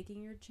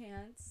taking your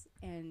chance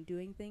and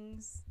doing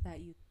things that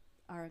you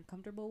are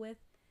uncomfortable with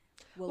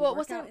will Well,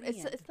 work out in the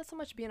end. it's not so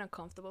much being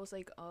uncomfortable. It's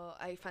like,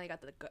 I finally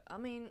got the. I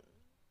mean,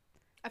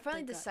 I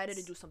finally The decided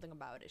to guts. do something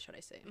about it. Should I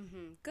say?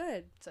 Mm-hmm.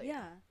 Good. So, yeah.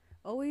 yeah.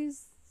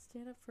 Always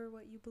stand up for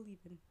what you believe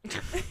in.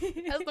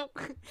 Has no.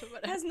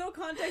 Has no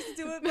context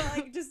to it, but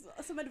like just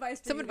some advice.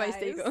 For Some you advice,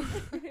 there you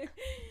guys.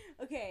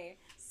 Okay,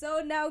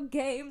 so now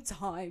game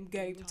time.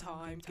 Game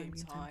time.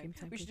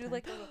 We should do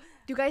like. A little,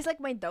 Do you guys like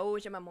my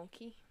Doge and my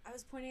monkey? I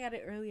was pointing at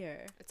it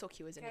earlier. It's so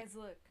cute, isn't it? Guys,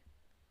 look.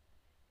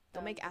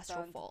 Don't make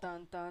Astro fall.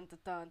 That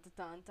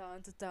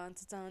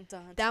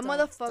That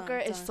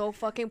motherfucker is so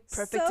fucking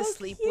perfect to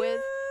sleep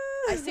with.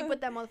 I sleep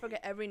with that motherfucker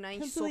every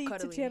night. He's so YouTube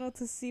cuddly. channel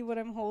to see what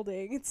I'm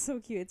holding. It's so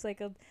cute. It's like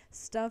a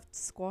stuffed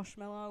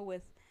squashmallow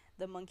with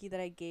the monkey that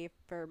I gave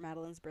for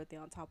Madeline's birthday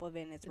on top of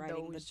it, and it's The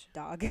riding the Doge.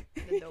 dog.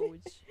 The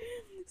Doge.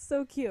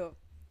 So cute.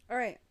 All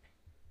right.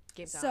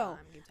 Game time. So,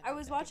 game time, I game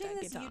was time, watching game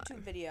this time. YouTube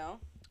video.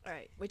 All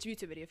right, which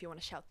YouTube video if you want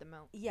to shout them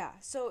out? Yeah,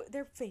 so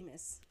they're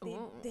famous.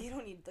 Ooh. They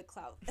don't need the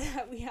clout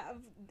that we have.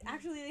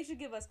 Actually, they should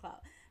give us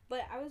clout.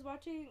 But I was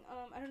watching,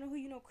 I don't know who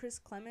you know Chris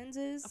Clemens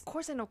is. Of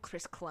course I know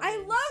Chris Clemens. I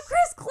love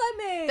Chris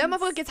Clemens! That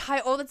motherfucker gets high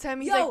all the time.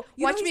 He's Yo, like,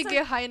 you know watch he me start-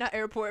 get high in that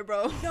airport,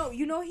 bro. No,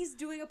 you know he's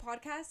doing a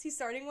podcast? He's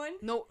starting one?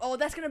 No,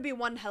 that's gonna be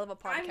one hell of a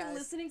podcast. I'm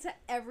listening to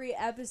every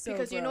episode,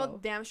 because you know bro.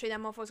 damn straight that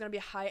motherfucker's gonna be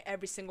high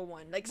every single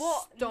one. Like,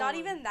 Well, not stoned.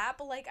 even that,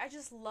 but like I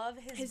just love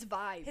his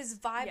vibe. his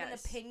vibe and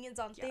Yes. opinions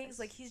on things. Yes.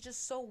 Like he's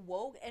just so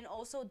woke and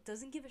also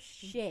doesn't give a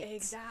shit.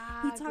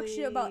 Exactly. He talks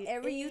shit about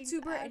every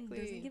YouTuber and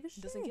doesn't give a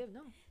shit. Doesn't give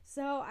no.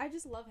 So I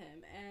just love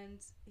him, and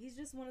he's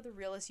just one of the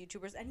realest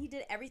YouTubers. And he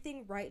did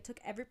everything right, took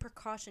every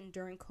precaution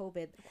during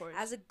COVID, Of course.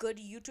 as a good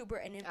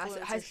YouTuber and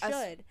influencer as-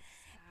 should.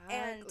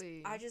 Exactly.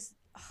 And I just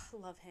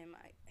love him.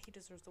 He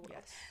deserves the world.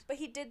 Yes. But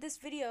he did this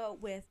video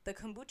with the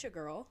kombucha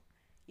girl,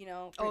 you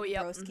know, Oh, Brittany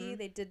yep, Broski. mhm.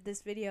 They did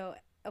this video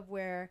of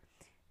where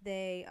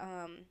they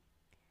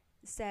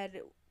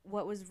said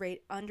what was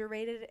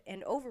underrated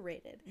and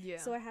overrated. Yeah.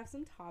 So I have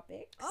some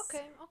topics.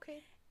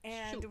 Okay.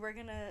 And Shoot. we're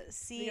gonna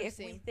see gonna if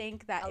we see.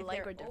 think that if Alike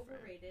they're or different.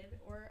 overrated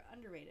or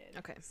underrated.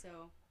 Okay.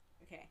 So,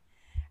 okay.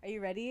 Are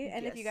you ready?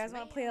 And if you Yes, guys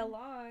want to play ma'am.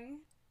 along,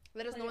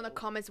 Let us know in the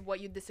comments what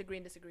you disagree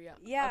and disagree on.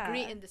 Yeah.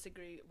 Agree and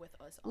disagree with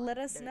us on. let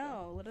us There you go.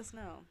 know. Let us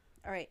know.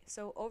 All right.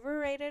 So,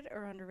 overrated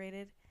or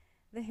underrated?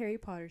 The Harry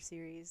Potter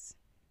series.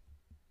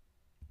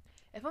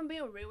 If I'm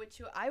being real with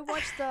you, I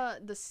watched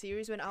the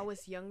series when I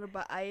was younger,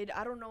 but I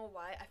don't know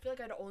why. I feel like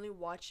I only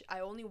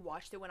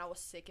watched it when I was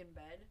sick in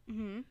bed.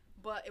 Mm-hmm.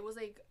 But it was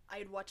like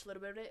I'd watch a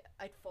little bit of it,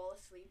 I'd fall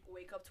asleep,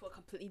 wake up to a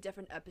completely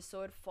different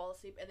episode, fall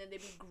asleep, and then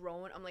they'd be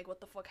grown. I'm like, what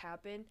the fuck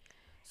happened?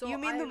 So You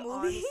mean the I'd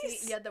honestly-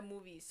 movies? yeah, the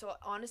movies. So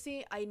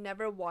honestly, I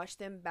never watched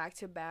them back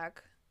to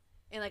back,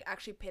 and like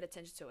actually paid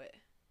attention to it.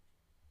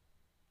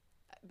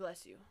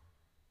 Bless you.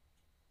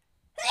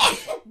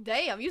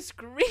 Damn, you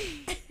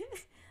scream.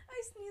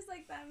 I sneeze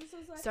like that. I'm so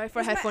sorry. Sorry for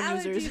It's my headphone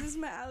allergies. users. It's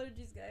my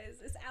allergies,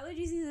 guys. It's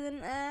allergy season.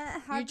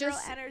 Hot girl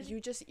energy. You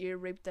just ear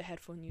raped the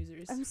headphone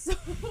users. I'm so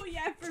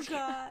yeah, I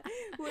forgot.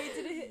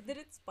 Wait, did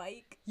it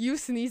spike? You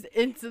sneezed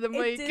into the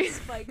mic. It did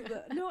spike.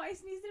 No, I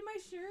sneezed in my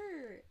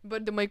shirt.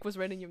 But the mic was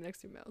right in your next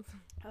to your mouth.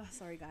 Oh,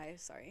 sorry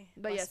guys, sorry.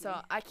 But yeah, Bust so me.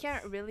 I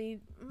can't really.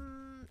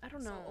 I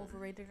don't know. So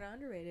overrated or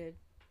underrated?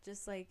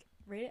 Just like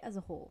rate it as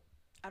a whole.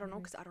 I don't know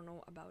Mhm. because I don't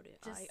know about it.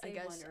 Just I say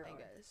guess. one or I all.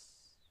 guess.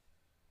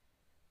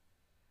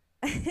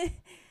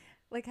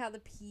 Like how the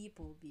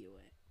people view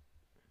it.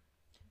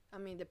 I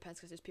mean, depends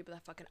because there's people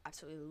that fucking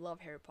absolutely love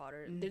Harry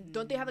Potter.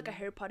 Don't they have like a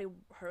Harry Potter?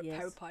 Yes.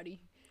 Harry Potter.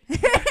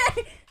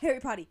 Harry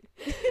Potter.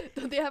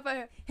 Don't they have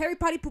a Harry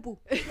Potter poo poo.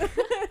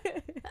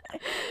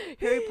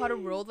 Harry Potter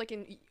world like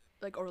in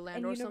like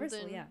Orlando or Universal,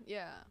 something? yeah.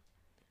 Yeah.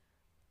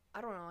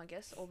 I don't know. I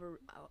guess over.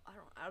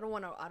 I don't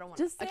want to. I don't want.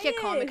 Just I say can't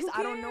comment it. because Who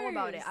I don't know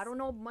about it. cares? I don't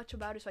know much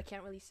about it, so I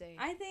can't really say.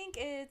 I think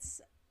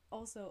it's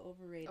also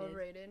overrated.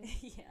 Overrated.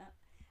 Yeah.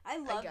 I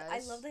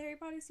guess. love the Harry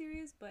Potter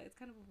series, but it's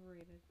kind of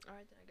overrated. All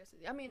right, then I guess.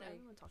 I mean, Like-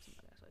 everyone talks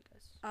about it, so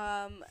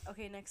I guess.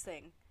 Okay, next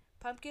thing.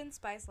 Pumpkin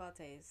spice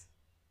lattes.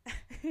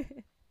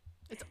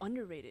 It's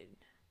underrated.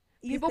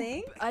 You People,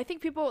 think? I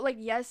think people like.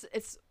 Yes,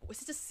 it's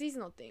just a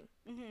seasonal thing,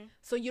 Mm-hmm.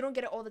 so you don't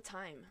get it all the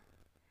time.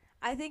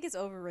 I think it's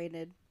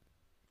overrated.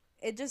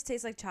 It just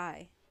tastes like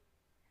chai.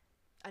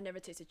 I never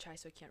tasted chai,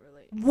 so I can't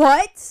relate.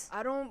 What?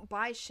 I don't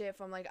buy shit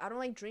from like I don't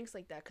like drinks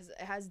like that because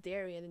it has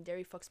dairy and then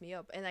dairy fucks me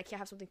up, and I can't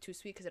have something too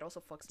sweet because it also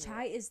fucks me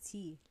Chai up. is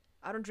tea.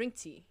 I don't drink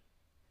tea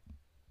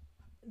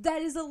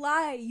That is a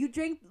lie. You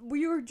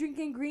were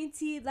drinking green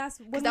tea last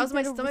when because that was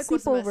my stomach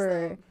was messed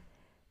up.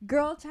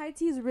 Girl, chai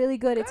tea is really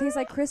good. It tastes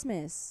like Girl.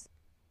 Christmas.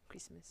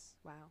 Christmas,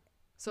 wow.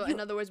 So You- in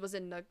other words, was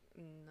it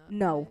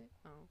No.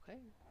 Oh, okay.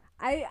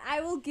 I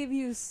will give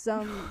you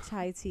some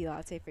chai tea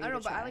latte for you I don't know,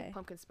 to but try. I like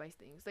pumpkin spice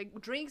things. Like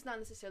drinks, not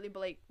necessarily, but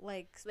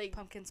like-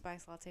 pumpkin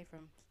spice latte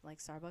from like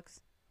Starbucks.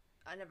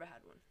 I never had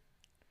one.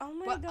 Oh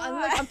my But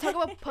god! I'm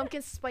talking about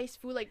pumpkin spice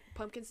food, like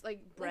pumpkins,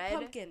 like bread,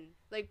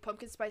 Like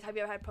pumpkin. spice. Have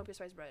you ever had pumpkin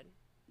spice bread?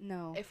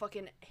 No. It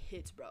fucking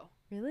hits, bro.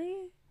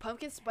 Really?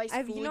 Pumpkin spice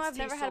I've- foods you know, I've taste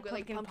never so had good.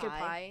 Like pumpkin pumpkin pie.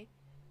 pie.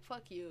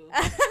 Fuck you.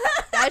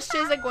 That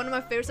shit is like one of my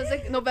favorites. So it's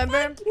like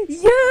November.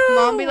 You.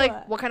 Mom be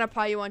like, "What kind of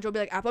pie you want?" Joe be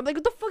like, "Apple." I'm like,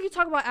 "What the fuck you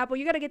talking about, apple?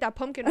 You gotta get that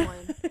pumpkin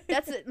one.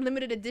 That's a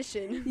limited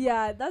edition."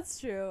 Yeah, that's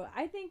true.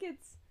 I think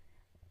it's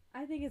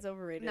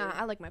overrated. Nah,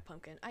 I like my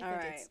pumpkin. I think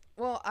Alright. it's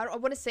I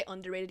wouldn't say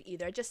underrated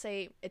either. I just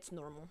say it's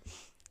normal.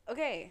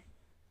 Okay.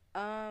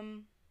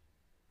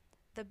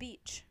 The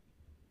beach.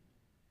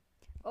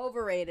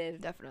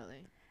 Overrated.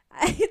 Definitely.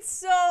 It's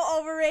so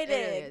overrated.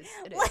 It is.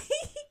 It is. Like,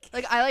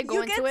 Like I like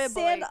going you to get it,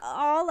 but sand like,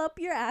 all up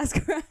your ass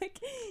crack.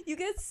 You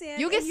get sand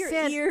you get in your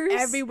sand ears.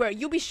 everywhere.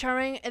 You'll be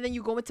showering and then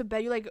you go into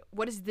bed. You're like,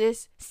 "What is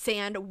this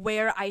sand?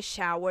 Where I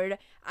showered?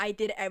 I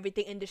did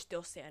everything and there's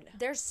still sand."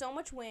 There's so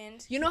much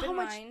wind. You know Keep how in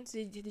much? mind.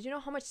 Did you know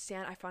how much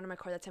sand I found in my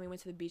car that time we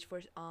went to the beach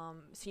for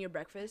senior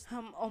breakfast?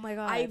 Oh my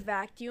god. I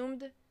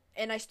vacuumed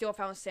and I still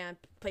found sand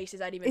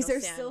places I didn't even Is know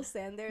there sand. still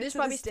sand there? There's to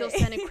probably this still day?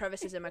 sand and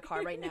crevices in my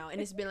car right now,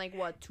 and it's been like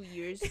what 2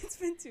 years? It's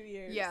been 2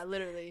 years. Yeah,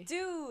 literally.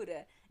 Dude,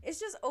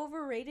 it's just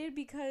overrated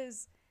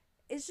because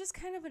it's just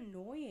kind of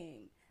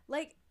annoying.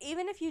 Like,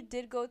 even if you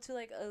did go to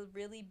like a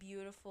really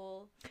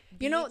beautiful beach,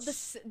 You know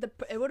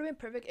it would have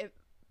been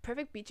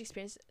perfect beach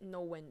experience, no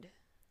wind.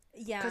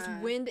 yeah, Because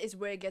wind is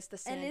where it gets the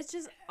sand. and it's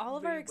just all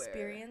of our everywhere.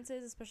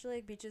 experiences, especially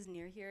like beaches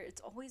near here, it's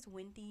always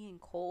windy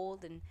and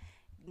cold and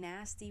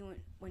nasty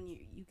when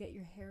you get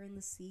your hair in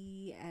the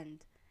sea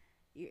and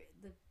you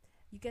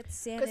get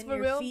sand 'Cause in for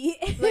your real,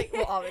 feet. like,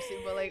 well, obviously,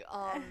 but like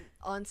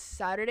on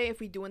Saturday, if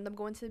we do end up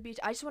going to the beach,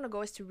 I just want to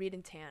go is to read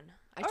and tan.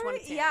 I just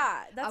want to tan.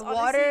 Yeah, that's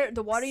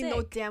the water you know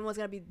sick. damn well is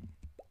gonna be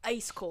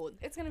ice cold,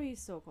 It's gonna be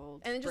so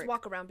cold. and then just Frick.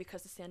 walk around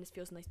because the sand just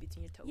feels nice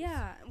between your toes.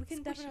 Yeah, we can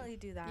Squishy. definitely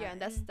do that. Yeah,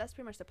 and that's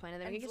pretty much the plan.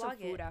 And then we and can get some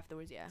vlog food it.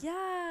 afterwards. Yeah.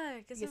 yeah,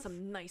 Get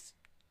some nice,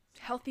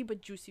 healthy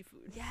but juicy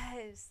food.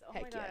 Yes. Oh my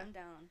Heck god, yeah. I'm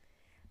down.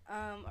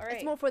 All right.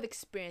 It's more for the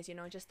experience, you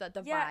know, just the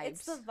yeah, vibes.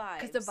 it's the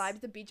vibes. Because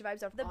the beach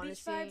vibes are The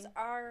honestly beach vibes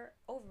are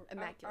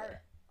immaculate,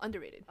 are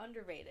underrated.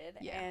 underrated,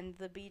 Yeah. and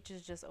the beach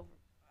is just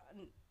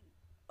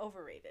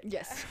overrated.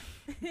 Yes.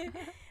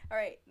 All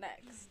right,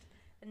 next,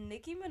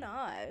 Nicki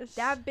Minaj.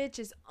 That bitch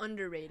is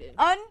underrated.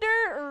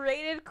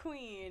 Underrated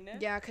queen.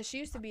 Yeah, cause she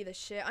used to be the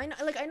shit. I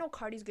know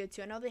Cardi's good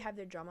too. I know they have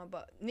their drama,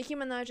 but Nicki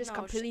Minaj is No,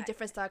 completely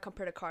different style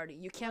compared to Cardi.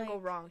 You can't go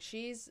like, wrong.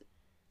 She's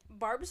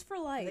Barb's for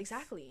life.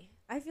 exactly.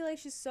 I feel like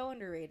she's so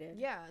underrated.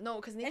 Yeah,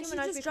 no, cause Nicki and she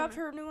Minaj just dropped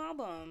become- her new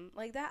album.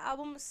 Like, that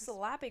album is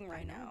slapping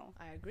right I know, now.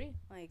 I agree.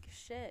 Like,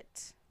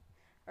 shit.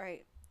 All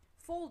right,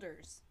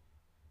 folders.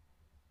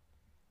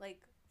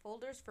 Like,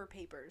 folders for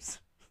papers.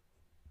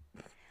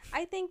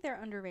 I think they're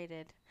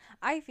underrated.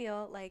 I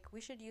feel like we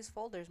should use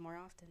folders more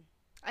often.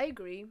 I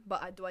agree,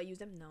 but do I use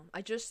them? No.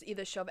 I just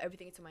either shove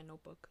everything into my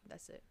notebook.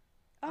 That's it.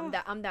 Oh,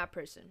 I'm that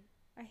person.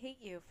 I hate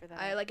you for that.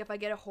 I like if I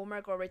get a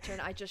homework or return,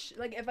 I just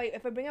like if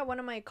I bring out one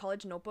of my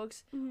college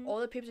notebooks, Mhm. all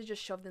the papers are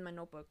just shoved in my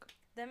notebook.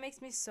 That makes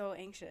me so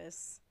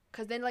anxious.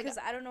 Cause then like Because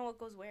I don't know what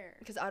goes where.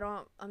 because I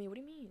mean, what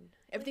do you mean?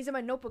 Everything's in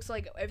my notebook, so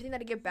like everything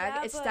that I get back,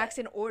 Yeah, it but- stacks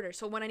in order.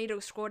 So when I need to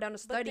scroll down to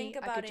But study, think I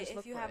about could it. just If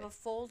look you for have it. a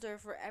folder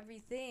for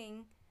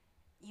everything,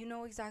 you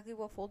know exactly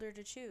what folder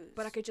to choose.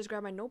 But I could just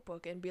grab my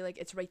notebook and be like,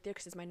 it's right there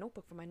because it's my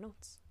notebook for my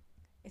notes.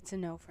 It's a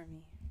no for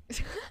me.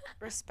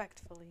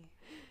 Respectfully.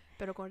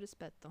 Pero con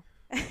respeto.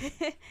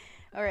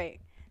 All right.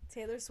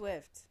 Taylor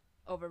Swift.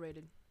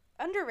 Overrated.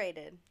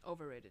 Underrated.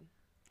 Overrated.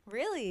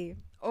 Really?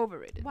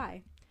 Overrated.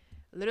 Why?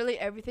 Literally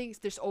everything.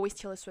 There's always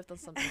Taylor Swift on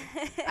something.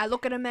 I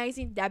look at a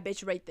magazine, that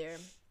bitch right there.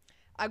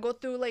 I go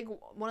through like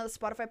one of the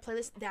Spotify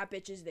playlists, that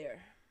bitch is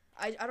there.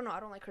 I don't know. I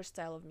don't like her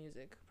style of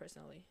music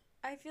personally.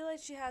 I feel like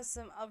she has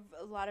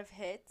a lot of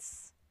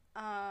hits.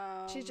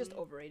 She's just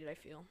overrated, I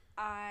feel.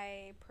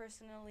 I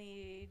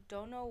personally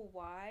don't know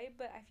why,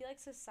 but I feel like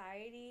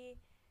society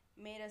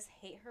made us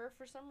hate her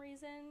for some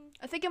reason.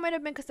 I think it might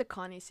have been because the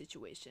Kanye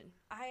situation.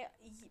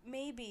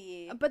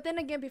 Maybe. But then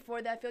again,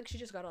 before that, I feel like she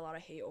just got a lot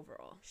of hate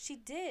overall. She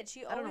did.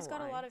 She I don't always know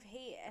got a why. lot of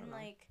hate, and know.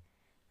 like,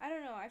 I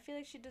don't know. I feel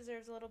like she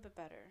deserves a little bit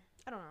better.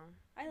 I don't know.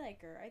 I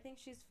like her. I think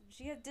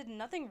did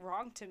nothing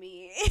wrong to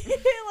me.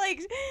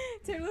 Like,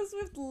 Taylor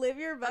Swift, live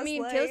your best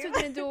life. Taylor Swift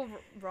didn't do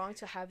wrong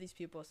to have these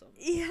people. So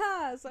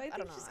Yeah, so I think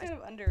don't know. she's kind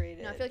of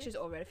underrated. no, I feel like she's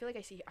over it. I feel like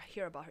I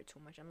hear about her too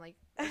much. I'm like,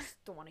 I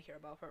just don't want to hear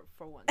about her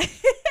for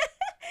once.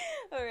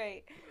 All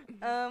right.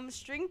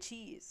 String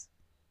cheese.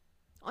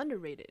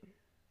 Underrated.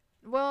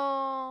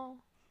 Well,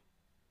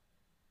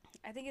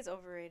 I think it's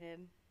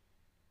overrated.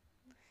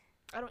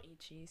 I don't eat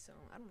cheese, so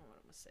I don't know what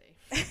I'm gonna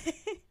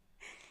say.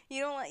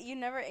 You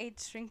never ate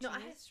string cheese? No, I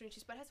had string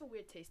cheese, but it has a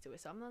weird taste to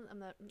it, so I'm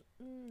not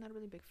a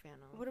really big fan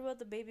of. What about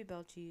the Baby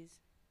Bell cheese?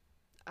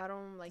 I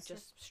don't like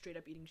just straight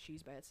up eating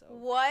cheese by itself.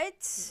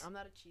 What? I'm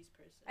not a cheese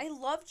person. I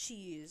love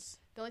cheese.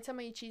 The only time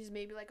I eat cheese is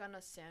maybe like on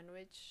a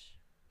sandwich,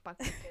 pan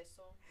con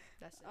queso.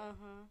 That's it.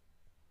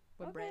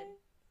 With bread.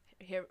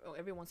 Here,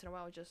 every once in a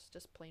while,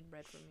 just plain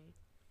bread for me.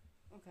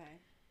 Okay.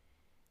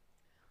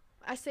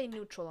 I say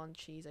neutral on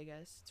cheese, I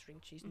guess. String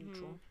cheese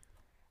neutral.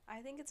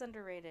 I think it's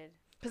underrated.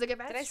 Cause like if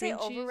I had Did I say string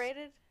cheese,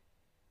 overrated?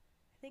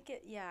 I think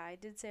it. Yeah, I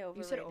did say overrated.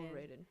 you said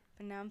overrated.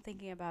 But now I'm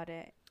thinking about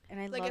it, and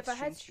I Like love if I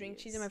had string string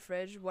cheese in my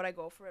fridge, would I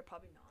go for it?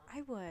 Probably not.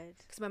 I would.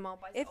 Cause my mom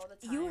buys If it all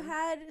the time. you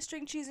had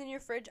string cheese in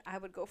your fridge, I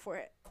would go for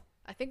it.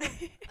 I think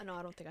no,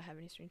 I don't think I have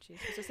any string cheese.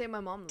 Cause I say my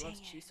mom loves Dang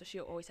cheese, so she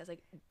always has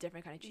like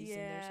different kind of cheese in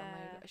there. So I'm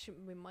Yeah.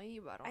 like, we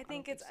might, but I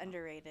think it's so.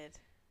 underrated.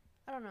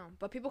 I don't know,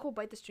 but people who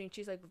bite the string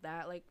cheese like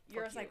that, like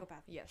You're a fuck you.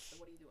 psychopath. Yes. So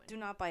what are you doing? Do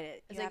not bite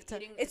it. It's You like have to.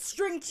 eating- It's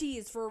string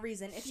cheese for a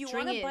reason. If you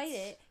want to String bite it.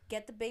 it,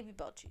 get the Baby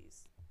Bell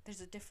cheese.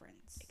 There's a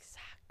difference.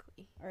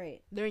 Exactly. All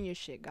right. Learn your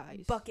shit,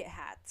 guys. Bucket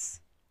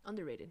hats.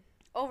 Underrated.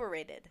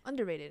 Overrated.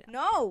 Underrated.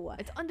 No.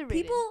 It's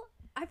underrated. People,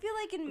 I feel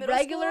like in middle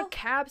Regular school.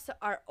 cabs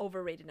are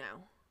overrated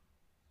now.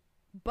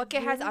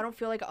 Bucket hats, I Really? don't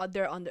feel like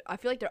they're I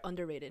feel like they're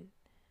underrated.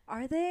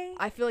 Are they?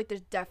 I feel like they're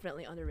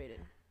definitely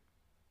underrated.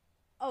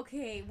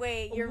 Okay,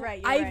 wait. You're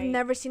right. I've right.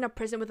 never seen a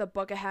person with a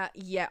bucket hat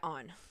yet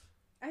on.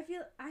 I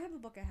feel I have a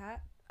bucket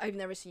hat. I've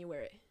never seen you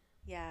wear it.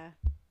 Yeah.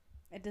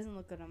 It doesn't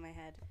look good on my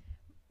head.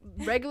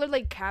 Regular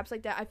like caps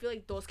like that, I feel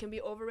like those can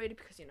be overrated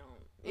because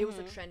it was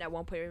a Mhm. trend at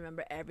one point.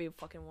 Remember, every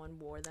fucking one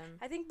wore them.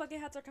 I think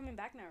bucket hats are coming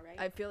back now, right?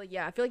 I feel like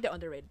they're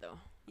underrated though.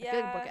 I feel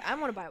like bucket. I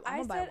want to buy. I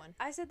want to buy one.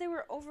 I said they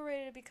were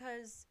overrated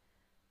because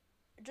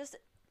just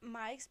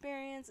my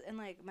experience and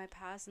like my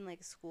past in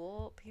like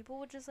school, people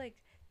would just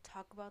like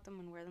talk about them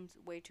and wear them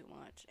way too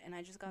much, and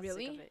I just got sick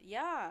Really? of it.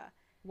 Yeah,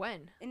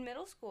 When? in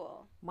middle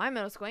school. My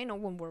middle school, ain't no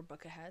one wore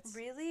bucket hats.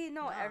 Really?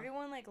 No, Nah.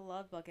 everyone like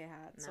loved bucket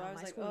hats. So No, I was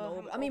my like, school,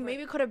 oh, no. I'm I mean, over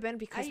maybe it. it could have been I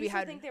because we used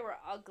had. to think they were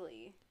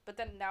ugly, but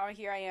then now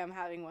here I am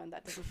having one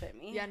that doesn't fit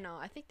me. Yeah, no,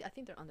 I think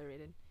they're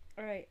underrated.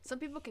 All right. Some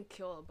people can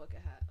kill a bucket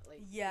hat. Like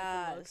with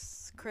the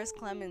looks. Yes, Chris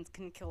Clemens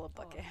can kill a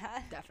bucket Oh,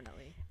 hat.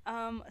 Definitely.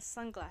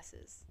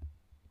 Sunglasses.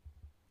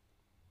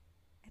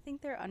 I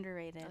think they're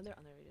underrated. No, they're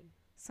underrated.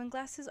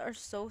 Sunglasses are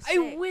so sick.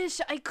 I wish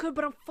I could,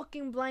 but I'm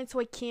fucking blind, so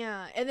I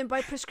can't. And then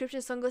buy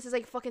prescription sunglasses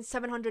like fucking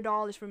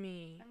 $700 for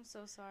me. I'm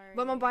so sorry.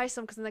 But I'm gonna buy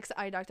some because the next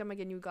eye doctor I'm gonna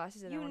get new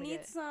glasses and I You want to need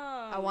get. some.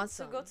 I want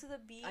So go some. to the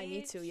beach. I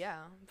need to, yeah.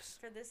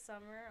 For this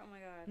summer. Oh my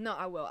god. No,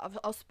 I will.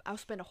 I'll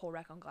spend a whole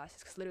rack on glasses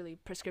because literally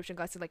prescription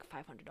glasses like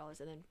 $500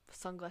 and then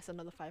sunglasses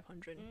another $500.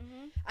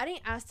 Mm-hmm. I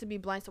didn't ask to be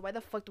blind, so why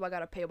the fuck do I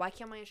gotta pay? Why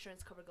can't my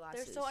insurance cover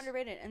glasses? They're so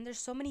underrated, and there's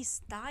so many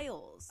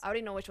styles. I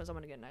already know which ones I'm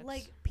gonna get next.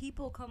 Like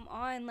people come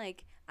on,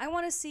 like I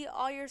want to see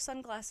all your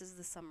sunglasses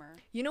this summer.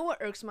 you know what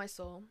irks my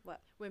soul? What?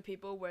 When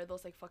people wear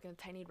those like fucking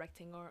tiny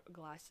rectangular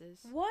glasses.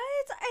 What?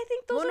 I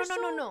think those no, are so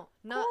no,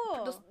 not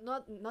cool. those,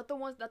 not the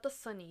ones, not the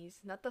sunnies,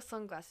 not the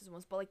sunglasses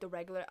ones, but like the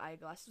regular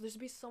eyeglasses. There's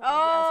be some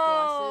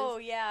Oh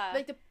glasses. yeah.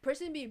 Like the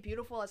person be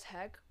beautiful as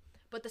heck,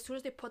 but as soon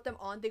as they put them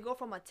on, they go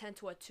from a 10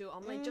 to a 2.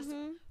 I'm like, just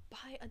Mhm.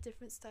 buy a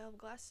different style of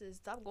glasses.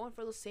 Stop going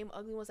for those same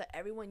ugly ones that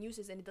everyone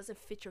uses and it doesn't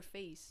fit your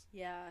face.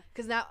 Yeah.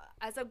 Because now,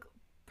 as a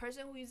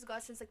person who uses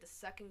glasses since like the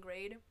 2nd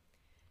grade,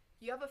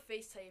 you have a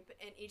face type,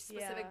 and each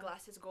specific Yeah.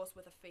 glasses goes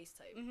with a face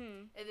type,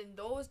 Mhm. and then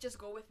those just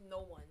go with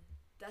no one.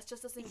 That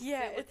just doesn't Yeah,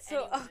 fit with it's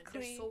so anyone.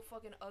 ugly. They're so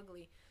fucking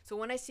ugly. So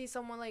when I see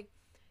someone like,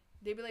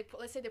 they be like,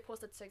 let's say they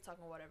post a TikTok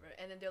or whatever,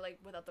 and then they're like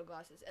without the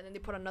glasses, and then they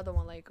put another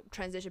one like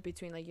transition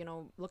between like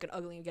looking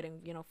ugly and getting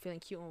feeling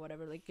cute and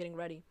whatever, like getting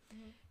ready.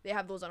 Mhm. They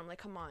have those on. I'm like,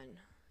 come on,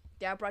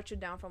 Dad brought you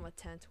down from a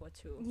 10 to a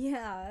 2.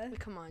 Yeah. Like,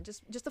 come on,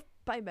 just to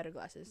buy better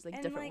glasses, like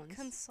And different like ones.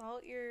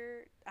 consult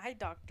your eye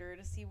doctor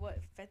to see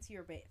what fits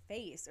your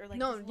face, or like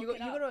No, just you look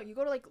go it you up. go to you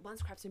go to like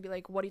LensCrafters and be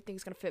like, what do you think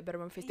is gonna fit better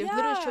on my face? They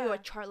literally show you a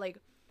Yeah. chart like.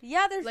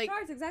 Yeah, there's like,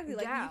 charts exactly.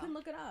 Like yeah. you can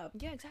look it up.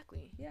 Yeah,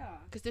 exactly. Yeah.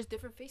 Because there's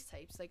different face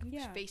types, like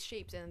Yeah. face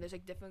shapes, and there's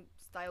like different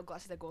style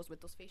glasses that goes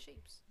with those face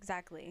shapes.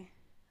 Exactly.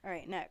 All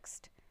right,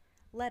 next.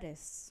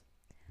 Lettuce.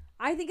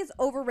 I think it's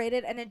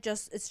overrated, and it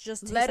just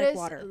tastes like Lettuce,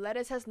 water.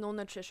 lettuce has no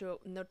nutritional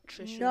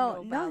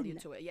No, value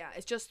none. to it. Yeah,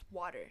 it's just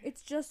water.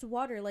 It's just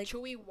water, like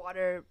Chewy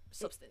water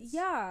substance.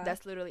 yeah.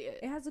 That's literally it.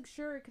 It has like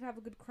sure it could have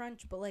a good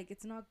crunch, but like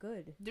it's not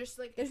good. There's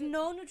like There's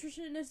no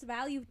nutritionist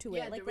value to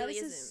yeah, it. Like there really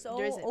lettuce isn't. is so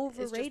There isn't. It's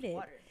just overrated.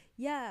 water.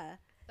 Yeah.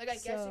 Like I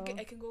guess So-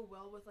 it can go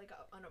well with like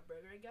on a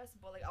burger, I guess.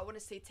 But like I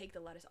wouldn't say take the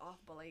lettuce off,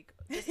 but like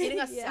just eating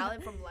a Yeah.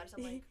 salad from lettuce,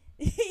 I'm like,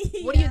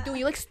 what are you Yeah. doing?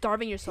 You're like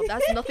starving yourself.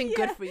 That's nothing Yeah,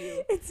 good for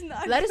you. It's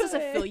not Lettuce good.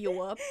 doesn't fill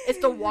you up. It's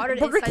the water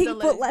Burger inside King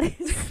the foot lettuce.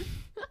 lettuce.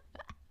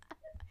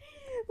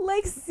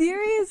 Like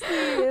seriously,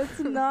 it's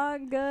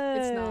not good.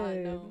 It's not,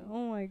 no.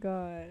 Oh my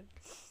god.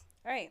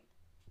 All right.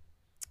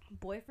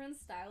 Boyfriend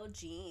style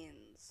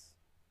jeans.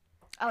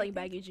 I like think-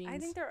 baggy jeans. I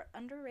think they're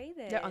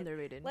underrated. they're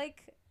underrated.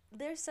 Like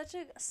they're such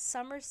a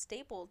summer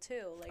staple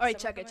too. Like All right,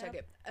 summer check it, coming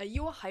check up. it. Are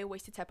you a high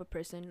waisted type of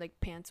person, like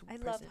pants? I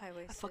person? love high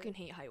waisted. I fucking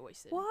hate high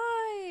waisted.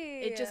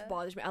 Why? It just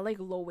bothers me. I like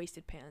low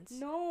waisted pants.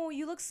 No,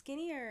 you look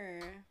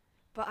skinnier.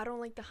 But I don't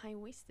like the high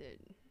waisted.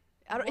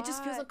 I don't. It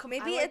just feels Why?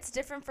 uncomfortable. Maybe it's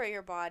different for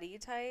your body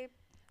type.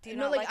 Do you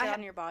No, not like, like I it ha-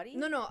 on your body?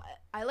 No, no.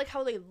 I like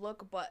how they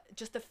look, but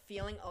just the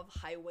feeling of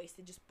high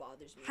waisted just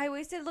bothers me. High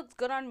waisted looks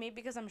good on me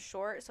because I'm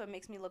short, so it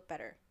makes me look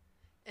better.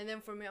 And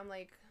then for me, I'm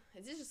like,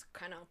 is this just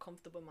kind of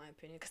uncomfortable in my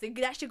opinion? Because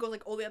they actually go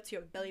like all the way up to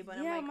your belly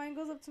button. Yeah, I'm like, mine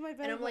goes up to my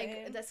belly. and I'm like,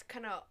 button. that's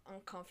kind of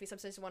uncomfy.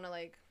 Sometimes you want to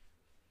like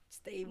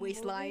stay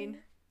waistline.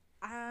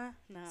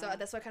 No. So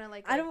that's why I kind of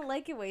like. I don't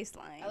like it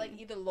waistline. I like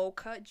either low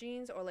cut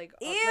jeans or like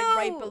Ew! like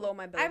right below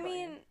my belly I button.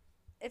 mean,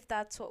 if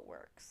that's what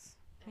works.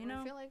 You And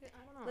know? I feel like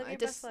I don't know. Live I your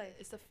just best life.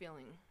 it's the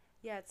feeling.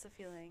 Yeah, it's a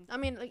feeling. I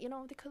mean, like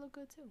they could look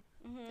good too.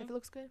 Mm-hmm. If it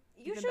looks good,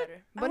 You even should.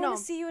 better. I But want no,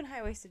 to see you in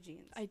high waisted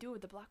jeans. I do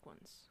with the black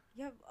ones.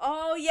 Yeah.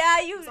 Oh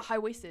yeah, you. It's a high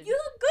waisted. You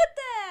look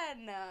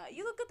good then.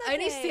 You look good that I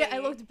didn't say I day.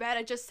 looked bad.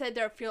 I just said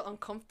they feel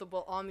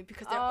uncomfortable on me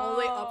because they're all the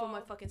way up on my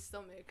Oh. fucking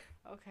stomach.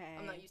 Okay.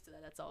 I'm not used to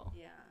that. That's all.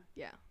 Yeah.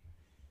 Yeah.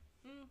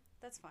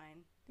 That's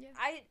fine. Yeah.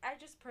 I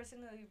just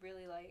personally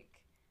really like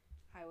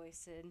high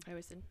waisted. High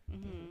waisted.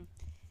 Mm-hmm.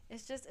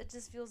 It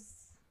just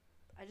feels.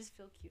 I just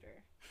feel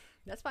cuter.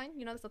 That's fine.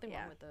 You know, there's nothing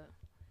Yeah. wrong with that.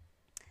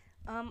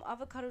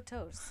 Avocado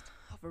toast.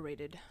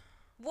 Overrated.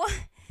 What?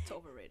 It's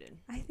overrated.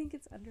 I think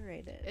it's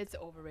underrated. It's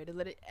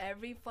overrated.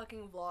 Every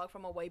fucking vlog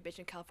from a white bitch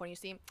in California, you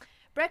see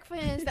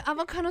breakfast, the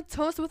avocado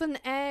toast with an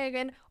egg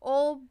and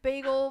old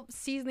bagel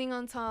seasoning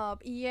on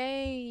top.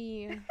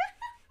 Yay!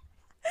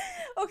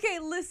 Okay,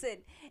 listen.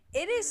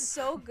 It is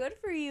so good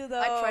for you though.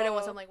 I tried it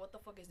once. I'm like, what the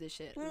fuck is this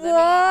shit?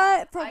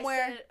 What? From I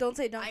where? said Don't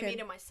say I Dunkin'. made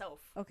it myself.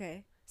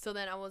 Okay. So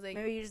then I was like,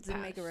 Maybe you just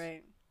didn't make it pass.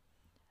 right.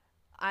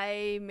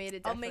 I made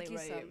it I'll definitely make you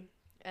right. some.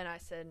 And I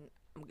said,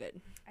 I'm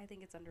good. I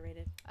think it's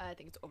underrated. I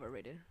think it's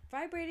overrated.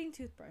 Vibrating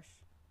toothbrush.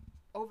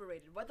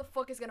 Overrated. What the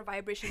fuck is gonna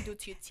vibration do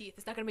to your teeth?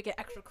 It's not gonna make it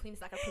extra clean.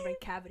 It's not gonna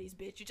prevent cavities,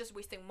 bitch. You're just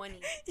wasting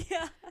money.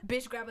 Yeah.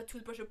 Bitch, grab a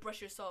toothbrush and brush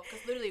yourself. Cause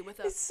literally with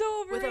It's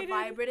so with overrated. a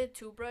vibrated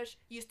toothbrush,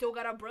 you still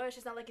gotta brush.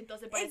 It's not like it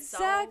does it by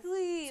itself.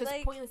 Exactly. So it's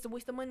like pointless. It's a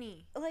waste of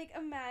money.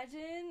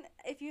 imagine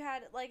if you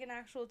had like an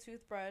actual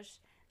toothbrush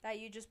that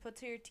you just put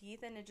to your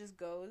teeth and it just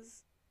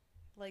goes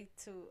like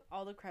to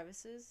all the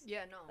crevices.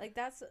 Yeah, no. Like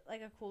that's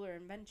like a cooler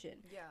invention.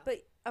 yeah.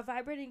 But a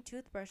vibrating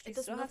toothbrush, you It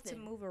does still have to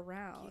nothing. move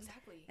around,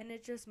 Exactly. and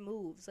it just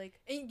moves. Like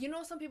And you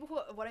know, some people who,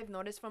 what I've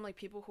noticed from like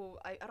people who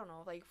I don't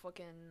know, like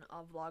fucking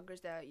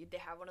vloggers that they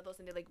have one of those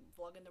and they like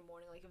vlog in the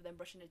morning, like of them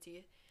brushing their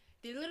teeth.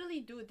 They literally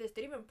do this.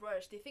 They don't even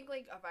brush. They think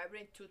like a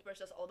vibrating toothbrush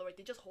does all the work.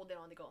 They just hold it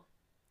on. They go.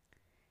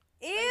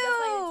 ew, Like, that's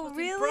not you're supposed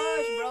really? to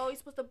brush, bro. You're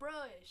supposed to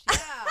brush.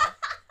 Yeah.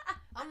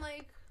 I'm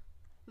like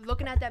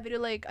looking at that video,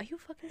 like, are you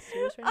fucking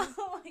serious right now?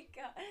 Oh my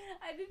god,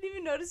 I didn't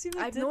even notice you.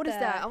 I've did noticed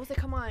that. I was like,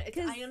 come on. It's,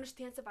 'Cause- I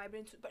understand it's a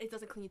vibrating, but it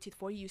doesn't clean your teeth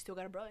for you. You still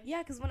gotta brush. Yeah,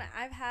 because when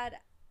I've had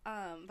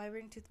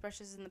vibrating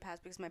toothbrushes in the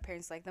past because my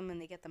parents like them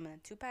and they get them in a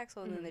 2-pack,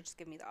 so then they just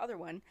give me the other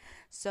one.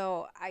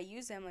 So I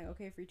use them like,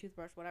 okay, free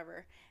toothbrush,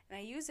 whatever, and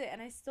I use it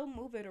and I still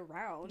move it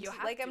around. You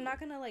have like I'm to. not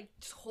gonna like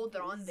Just hold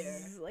it on there.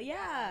 zzz,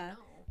 yeah.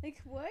 No. Like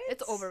what?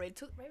 It's overrated.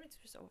 Vibrating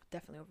toothbrushes are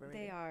definitely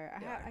overrated. They are.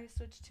 They are. I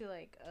switched to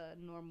like a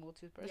normal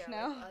toothbrush Yeah,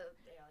 now. Like,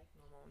 yeah, like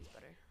normal ones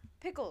better.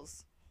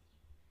 Pickles.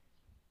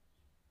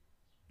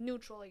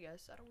 Neutral, I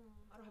guess. I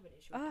don't have an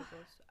issue with Ugh.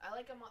 pickles. I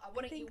like them. I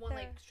wouldn't think eat one they're-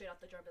 like straight off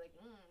the jar. Be like,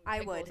 I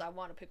pickles, would. I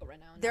want a pickle right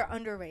now. They're No.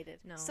 underrated.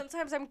 No.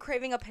 Sometimes I'm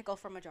craving a pickle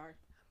from a jar.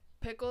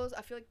 Pickles.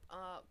 I feel like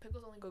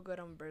pickles only go good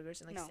on burgers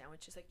and like No.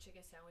 sandwiches, like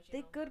chicken sandwich.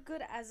 They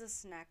good as a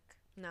snack.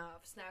 No,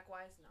 snack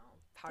wise, no.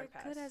 Hard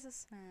They're pass. good as a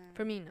snack.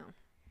 For me, no.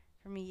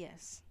 For me,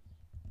 yes.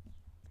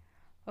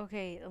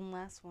 Okay, and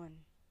last one.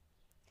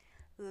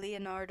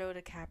 Leonardo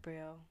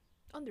DiCaprio.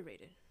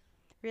 Underrated.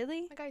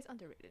 Really? That guy's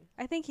underrated.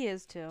 I think he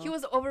is too. He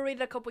was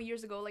overrated a couple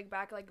years ago, like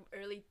back like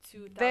early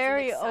 2000s.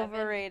 very like, 7.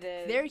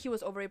 overrated. There he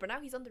was overrated, but now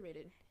he's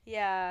underrated.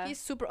 Yeah. He's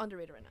super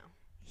underrated right now.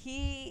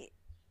 He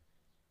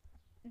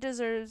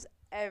deserves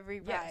every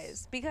Yes.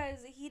 prize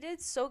because he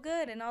did so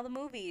good in all the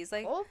movies.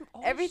 Like All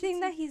everything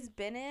shit that he's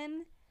been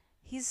in,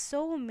 he's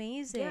so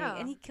amazing Yeah.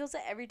 and he kills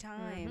it every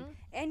time. Mhm.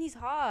 And he's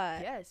hot.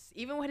 Yes,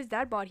 even with his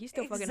dad bod, he's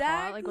still fucking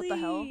hot. Like what the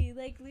hell?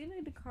 Like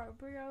Leonardo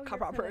DiCaprio. you're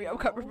Caprio,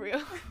 kinda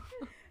Caprio.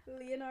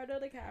 Leonardo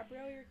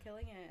DiCaprio, you're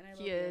killing it, and I love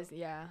He is,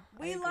 yeah.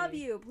 We I love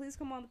agree. you. Please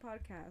come on the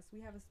podcast.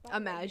 We have a spot.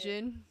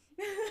 Imagine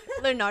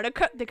Leonardo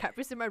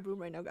DiCaprio's in my room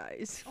right now,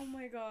 guys. Oh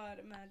my god,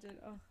 imagine.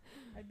 Oh,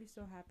 I'd be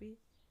so happy.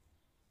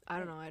 I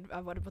don't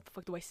know. What the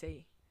fuck do I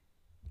say?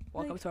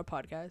 Welcome Like- to our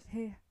podcast.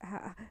 Hey,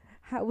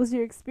 how was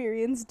your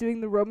experience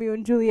doing the Romeo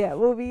and Juliet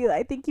movie?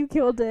 I think you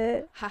killed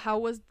it. How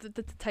was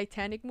the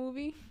Titanic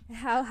movie?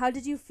 How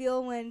did you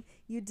feel when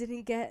you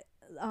didn't get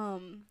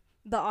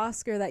the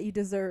Oscar that you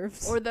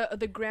deserved? Or the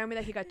Grammy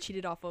that he got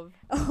cheated off of?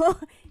 Oh,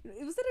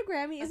 was it a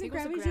Grammy? I Isn't think it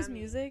was a Grammy just Grammy.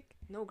 music?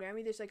 No,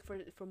 Grammy. There's like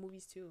for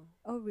movies too.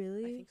 Oh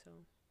really? I think so.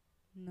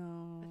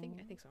 No.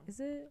 I think so. Is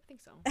it? I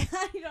think so.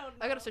 I don't know.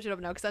 I gotta search it up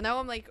now because now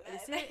I'm like,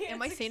 is it?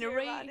 Am I saying it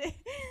right?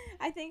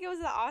 I think it was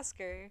the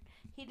Oscar.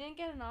 He didn't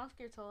get an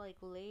Oscar till like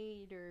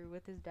later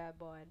with his dad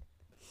bod.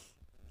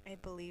 I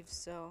believe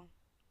so.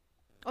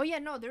 Oh yeah,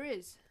 no, there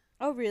is.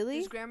 Oh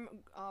really? There's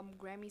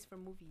Grammys for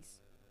movies.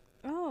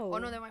 Oh. Oh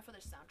no, they're mine for their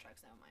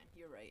soundtracks. Never mind.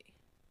 You're right.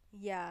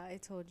 Yeah, I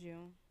told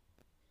you.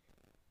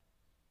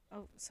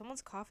 Oh,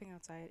 someone's coughing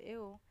outside.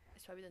 Ew.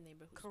 It's probably the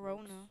neighbor who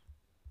Corona. smokes.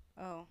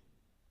 Oh.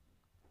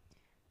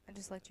 I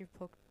just liked your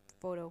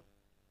photo.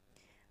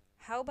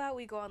 How about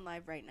we go on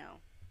live right now?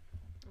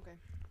 Okay.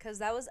 Because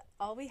that was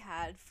all we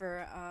had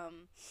for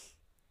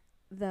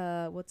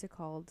the what's it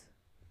called?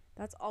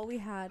 That's all we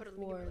had Hold on, let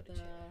me give for it a little the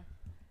check.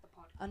 The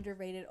podcast.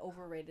 underrated,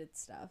 overrated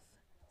stuff.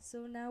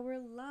 So now we're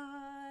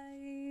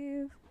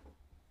live.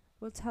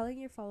 We're telling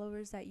your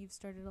followers that you've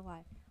started a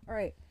live. All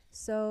right.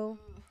 So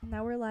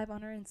now we're live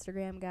on our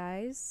Instagram,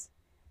 guys.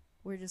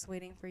 We're just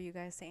waiting for you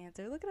guys to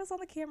answer. Look at us on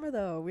the camera,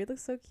 though. We look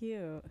so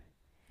cute.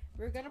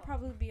 We're gonna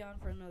probably be on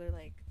for another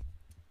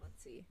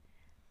let's see,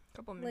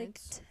 Couple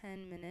minutes.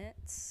 10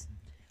 minutes.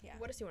 Yeah.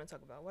 What else do you want to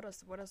talk about? What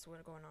else what's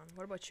going on?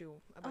 What about you?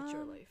 About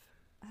your life?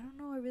 I don't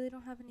know. I really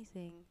don't have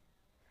anything.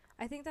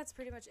 I think that's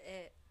pretty much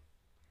it.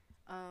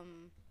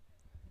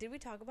 Did we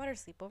talk about our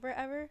sleepover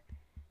ever?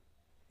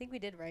 I think we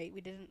did, right?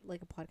 We didn't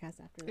like a podcast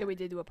after that. Yeah, we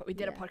did a Yeah.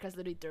 podcast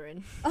literally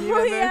during. Oh You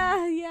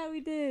remember? yeah,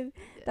 we did.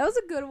 Yeah. That was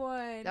a good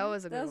one. That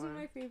was a good That was one.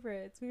 one of my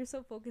favorites. We were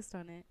so focused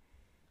on it.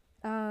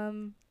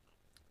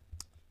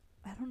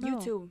 I don't know.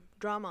 YouTube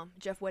drama.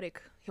 Jeff Wittick.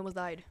 He almost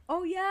died.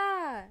 Oh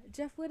yeah,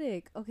 Jeff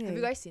Wittick. Okay. Have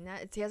you guys seen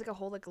that? He has like a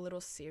whole like a little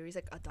series,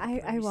 like a I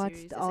documentary watched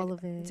series. all like,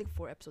 of it. It's like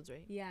 4 episodes,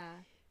 right? Yeah.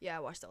 Yeah, I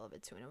watched all of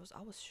it too, and I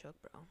was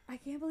shook, bro. I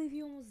can't believe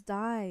he almost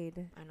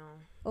died. I know.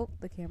 Oh,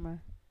 the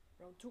camera.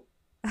 Round 2.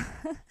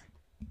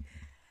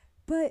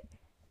 But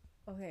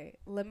okay,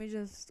 let me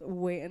just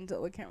wait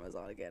until the camera's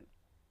on again.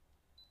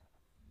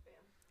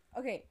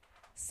 Okay,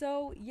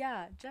 so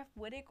yeah, Jeff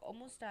Wittick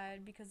almost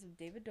died because of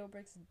David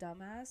Dobrik's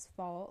dumbass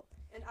fault.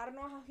 And I don't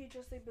know how he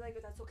just like be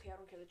like, that's okay, I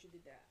don't care that you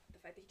did that. The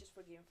fact that he just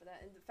forgave him for that,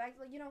 and the fact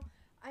like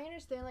I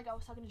understand. Like I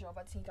was talking to Joe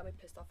about this, and he got me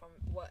pissed off from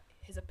what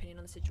his opinion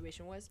on the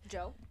situation was.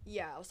 Joe?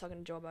 Yeah, I was talking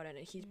to Joe about it,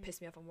 and he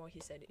pissed me off on what he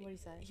said. What did he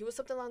say? He was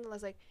something along the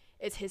lines like,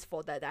 it's his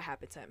fault that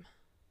happened to him.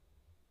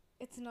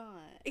 It's not.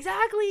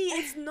 Exactly,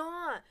 it's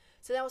not.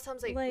 So that was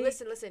something like, Like-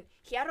 listen.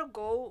 He had to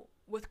go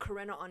with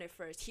Corinna on it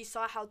first. He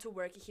saw how to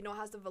work it. He know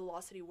how the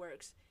velocity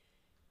works,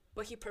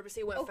 but he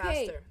purposely went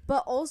faster.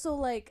 But also,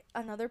 like,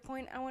 another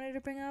point I wanted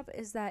to bring up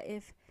is that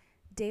if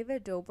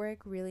David Dobrik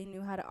really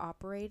knew how to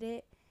operate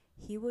it,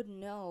 he would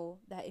know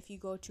that if you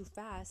go too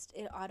fast,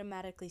 it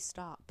automatically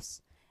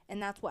stops.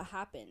 And that's what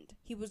happened.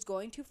 He was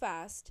going too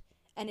fast,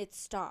 and it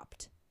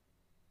stopped.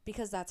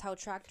 Because that's how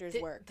tractors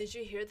work. Did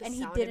you hear the And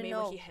he sound didn't it made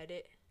know. when he hit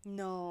it?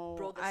 No.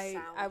 Bro, the I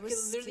sound. was You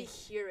could literally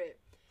hear it.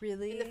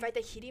 really? And the fact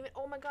that he didn't even...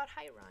 Oh, my God.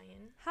 Hi,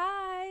 Ryan.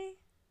 Hi.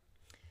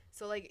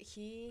 So, like,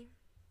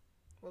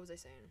 what was I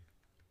saying?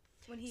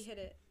 When he hit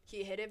it.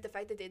 He hit it. The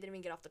fact that they didn't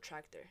even get off the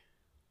tractor.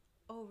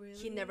 Oh, really?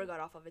 He never got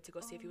off of it to go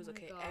see if he was Oh my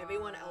okay.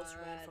 Everyone else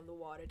ran God. from the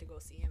water to go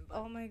see him. But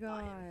Oh, my not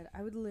him. God.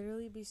 I would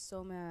literally be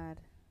so mad.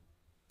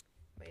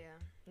 But yeah.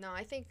 No,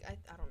 I think... I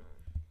don't know.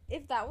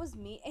 If that was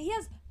me, he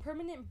has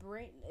permanent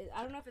brain.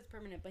 I don't know if it's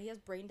permanent, but he has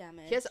brain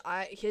damage.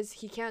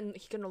 He can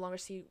no longer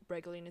see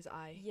regularly in his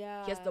eye.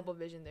 Yeah. He has double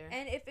vision there.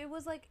 And if it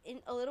was like in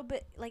a little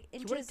bit like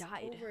would've inches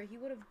died. over, he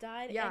would have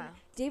died. Yeah. And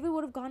David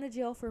would have gone to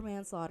jail for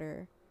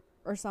manslaughter,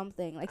 or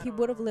something. Like I he don't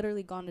would have know.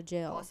 literally gone to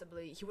jail.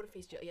 Possibly. He would have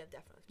faced jail. Yeah,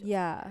 definitely.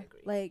 Yeah. I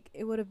agree. Like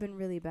it would have been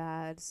really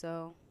bad.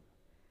 So,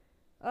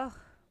 ugh.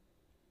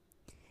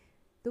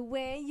 The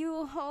way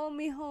you hold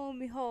me, hold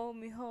me, hold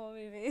me, hold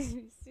me, makes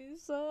me feel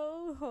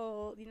so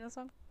hold. You know the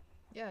song?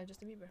 Yeah,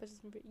 Justin Bieber.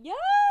 Yes.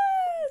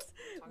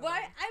 Talk Why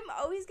about it.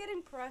 I'm always get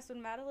impressed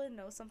when Madeline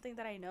knows something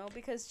that I know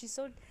because she's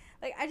so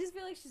like I just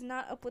feel like she's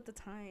not up with the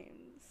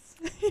times.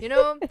 You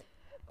know,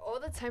 all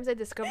the times I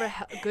discover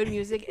good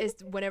music is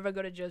whenever I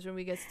go to Joe's room,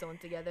 we get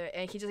stoned together,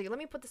 and he's just like, let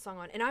me put the song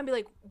on, and I'd be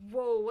like,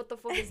 whoa, what the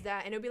fuck is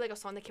that? And it'll be like a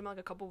song that came out like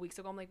a couple weeks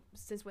ago. I'm like,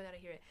 since when did I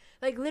hear it?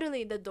 Like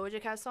literally the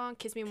Doja Cat song,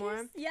 Kiss Me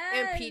More, Yes.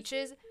 and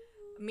Peaches.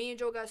 Me and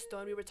Joe got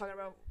stoned. We were talking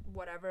about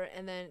whatever,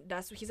 and then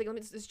he's like, let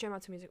me just jam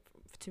out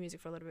to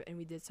music for a little bit, and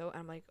we did so. And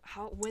I'm like,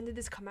 when did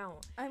this come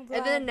out? I'm glad.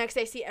 And then the next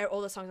day I see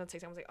all the songs on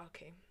TikTok. I was like,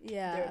 okay,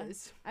 yeah. there it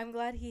is. I'm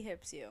glad he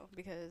hips you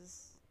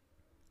because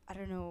I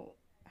don't know.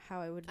 how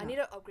I would. I need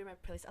to upgrade my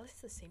playlist. I listen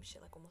to the same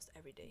shit like almost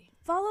every day.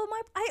 follow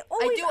my. I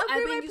always do.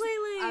 upgrade my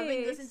playlist. I've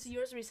been listening to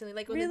yours recently.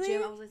 Like in the Really?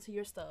 gym, I was listening to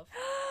your stuff.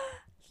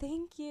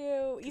 Thank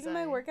you. Even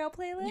my workout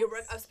playlist. Your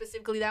work,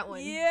 specifically that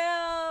one.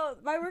 Yeah,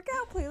 my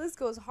workout playlist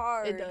goes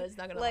hard. It does.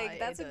 Not gonna like lie.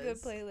 that's it a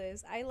does. good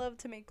playlist. I love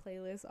to make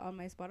playlists on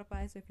my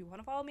Spotify. So if you want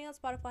to follow me on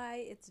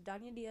Spotify, it's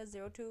Danya Diaz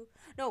 02.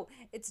 No,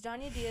 it's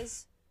Danya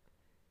Diaz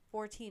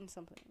 14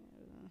 something.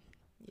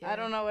 I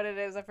don't know what it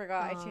is. I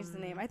forgot. I changed the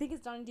name. I think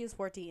it's Danya Diaz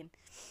 14.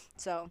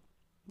 So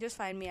just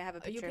find me. I have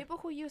a Are you picture. people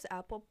who use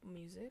Apple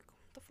Music?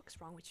 What the fuck's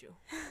wrong with you?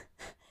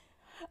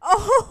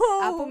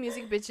 Oh, Apple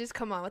Music bitches,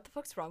 come on. What the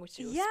fuck's wrong with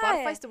you? Yeah.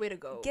 Spotify's the way to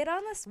go. Get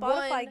on the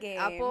Spotify One, game.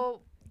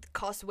 Apple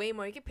costs way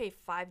more. You can pay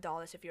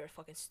 $5 if you're a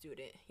fucking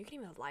student. You can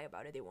even lie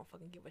about it. They won't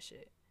fucking give a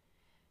shit.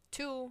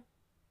 2,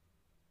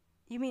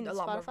 You mean a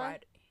lot more Spotify?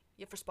 variety.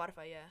 Yeah, for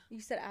Spotify, yeah. You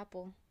said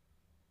Apple.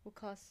 What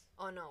costs?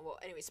 Oh no. Well,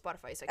 anyway,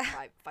 Spotify is like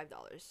 $5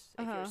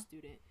 if you're a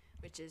student,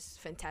 which is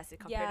fantastic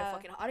compared to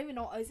fucking. I don't even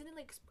know. Isn't it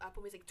like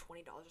Apple is like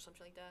 $20 or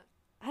something like that?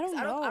 I don't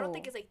know. I don't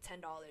think it's like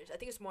 $10. I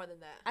think it's more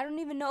than that. I don't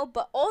even know.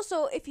 But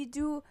also, if you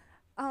do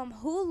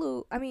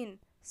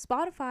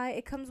Spotify,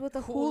 it comes with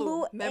a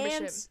Hulu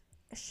membership.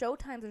 and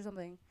Showtimes or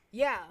something.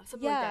 Yeah,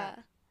 something like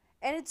that.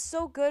 And it's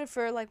so good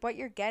for like what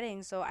you're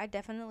getting. So I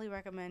definitely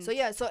recommend. So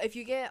yeah, so if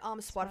you get Spotify,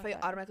 you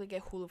Spotify. automatically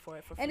get Hulu for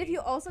it for free. And if you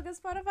also get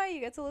Spotify,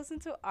 you get to listen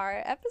to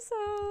our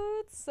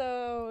episodes.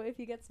 So if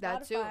you get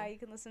That too. Spotify, you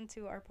can listen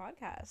to our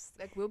podcast.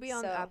 like we'll be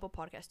on So- Apple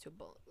Podcast too,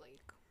 but like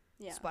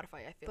Yeah.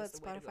 Spotify, I feel But is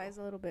the way to Spotify is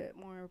go. a little bit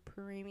more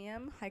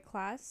premium, high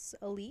class,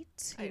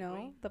 elite. I You know,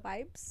 agree. the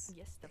vibes.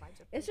 Yes, the vibes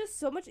are. It's just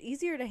so much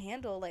easier to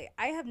handle. Like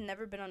I have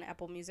never been on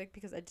Apple Music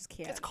because I just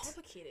can't. it's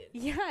complicated.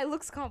 Yeah, it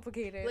looks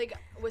complicated. Like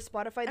with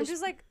Spotify, I'm there's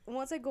just like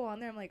once I go on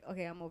there, I'm like,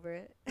 okay, I'm over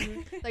it.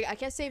 like I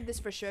can't say this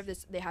for sure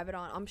if they have it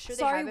on. I'm sure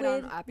Sorry, they have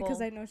it Wid, on Apple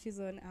because I know she's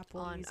an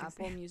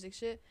Apple Music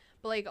shit.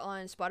 But like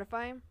on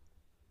Spotify,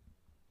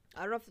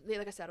 I don't know if they,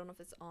 like I said, I don't know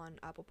if it's on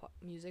Apple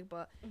Music,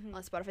 but Mhm.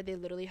 on Spotify they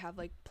literally have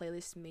like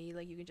playlists made.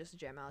 Like you can just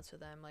jam out to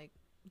them. Like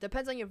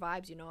depends on your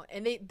vibes, you know.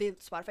 And they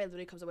Spotify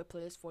literally comes up with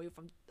playlists for you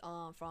from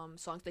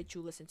songs that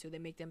you listen to. They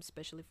make them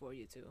specially for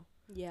you too.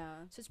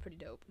 Yeah. So it's pretty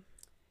dope.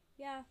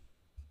 Yeah.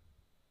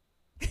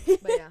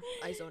 But yeah,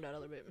 I zoned out a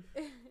little bit.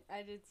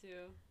 I did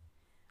too.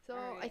 So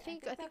Alright, I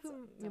think that's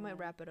we might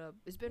wrap it up.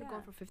 It's been Yeah.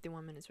 going for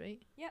 51 minutes,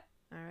 right? Yep.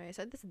 All right.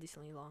 So this is a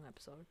decently long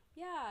episode.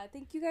 Yeah,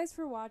 thank you guys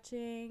for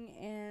watching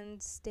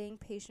and staying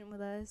patient with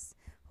us.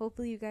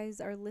 Hopefully you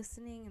guys are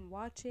listening and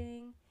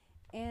watching.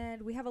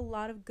 And we have a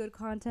lot of good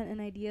content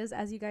and ideas,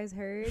 as you guys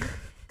heard,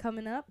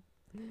 coming up.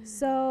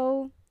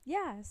 So,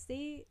 yeah,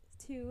 stay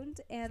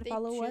tuned and Stay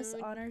follow us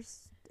tuned. on our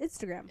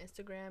Instagram.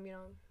 Instagram, you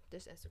know,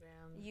 there's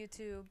Instagram,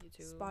 YouTube,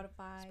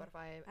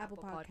 Spotify, Apple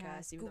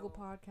Podcasts, even Google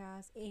though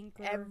Podcasts,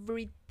 Anchor.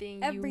 everything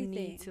you Everything.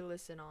 need to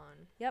listen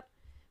on. Yep.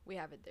 We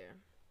have it there.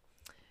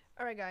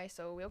 All right, guys.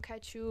 So we'll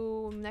catch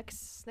you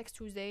next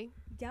Tuesday.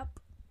 Yep.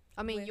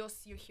 I mean, With-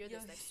 you'll hear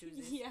this next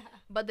Tuesday. Yeah.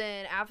 But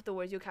then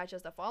afterwards, you'll catch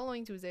us the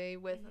following Tuesday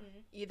with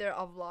either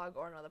a vlog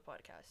or another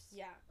podcast.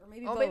 Yeah, or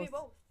maybe Oh, both. maybe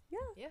both. Yeah.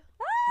 Yeah.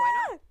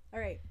 Why not? All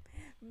right.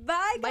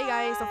 Bye, Bye,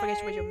 guys. Don't forget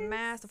to wear your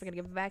mask. Don't forget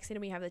to get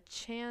vaccinated when you have the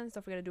chance.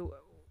 Don't forget to do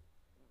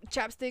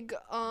chapstick,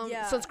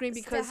 sunscreen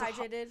because stay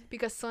hydrated.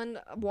 because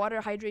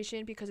water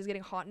hydration because it's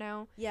getting hot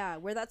now. Yeah,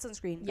 wear that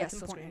sunscreen. Yes,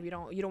 That's important.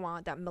 sunscreen. You don't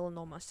want that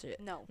melanoma shit.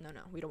 No. No,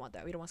 we don't want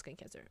that. We don't want skin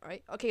cancer. All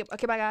right. Okay.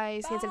 Bye,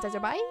 guys. Hand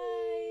sanitizer. Bye.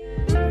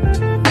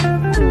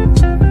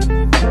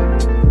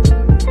 Bye.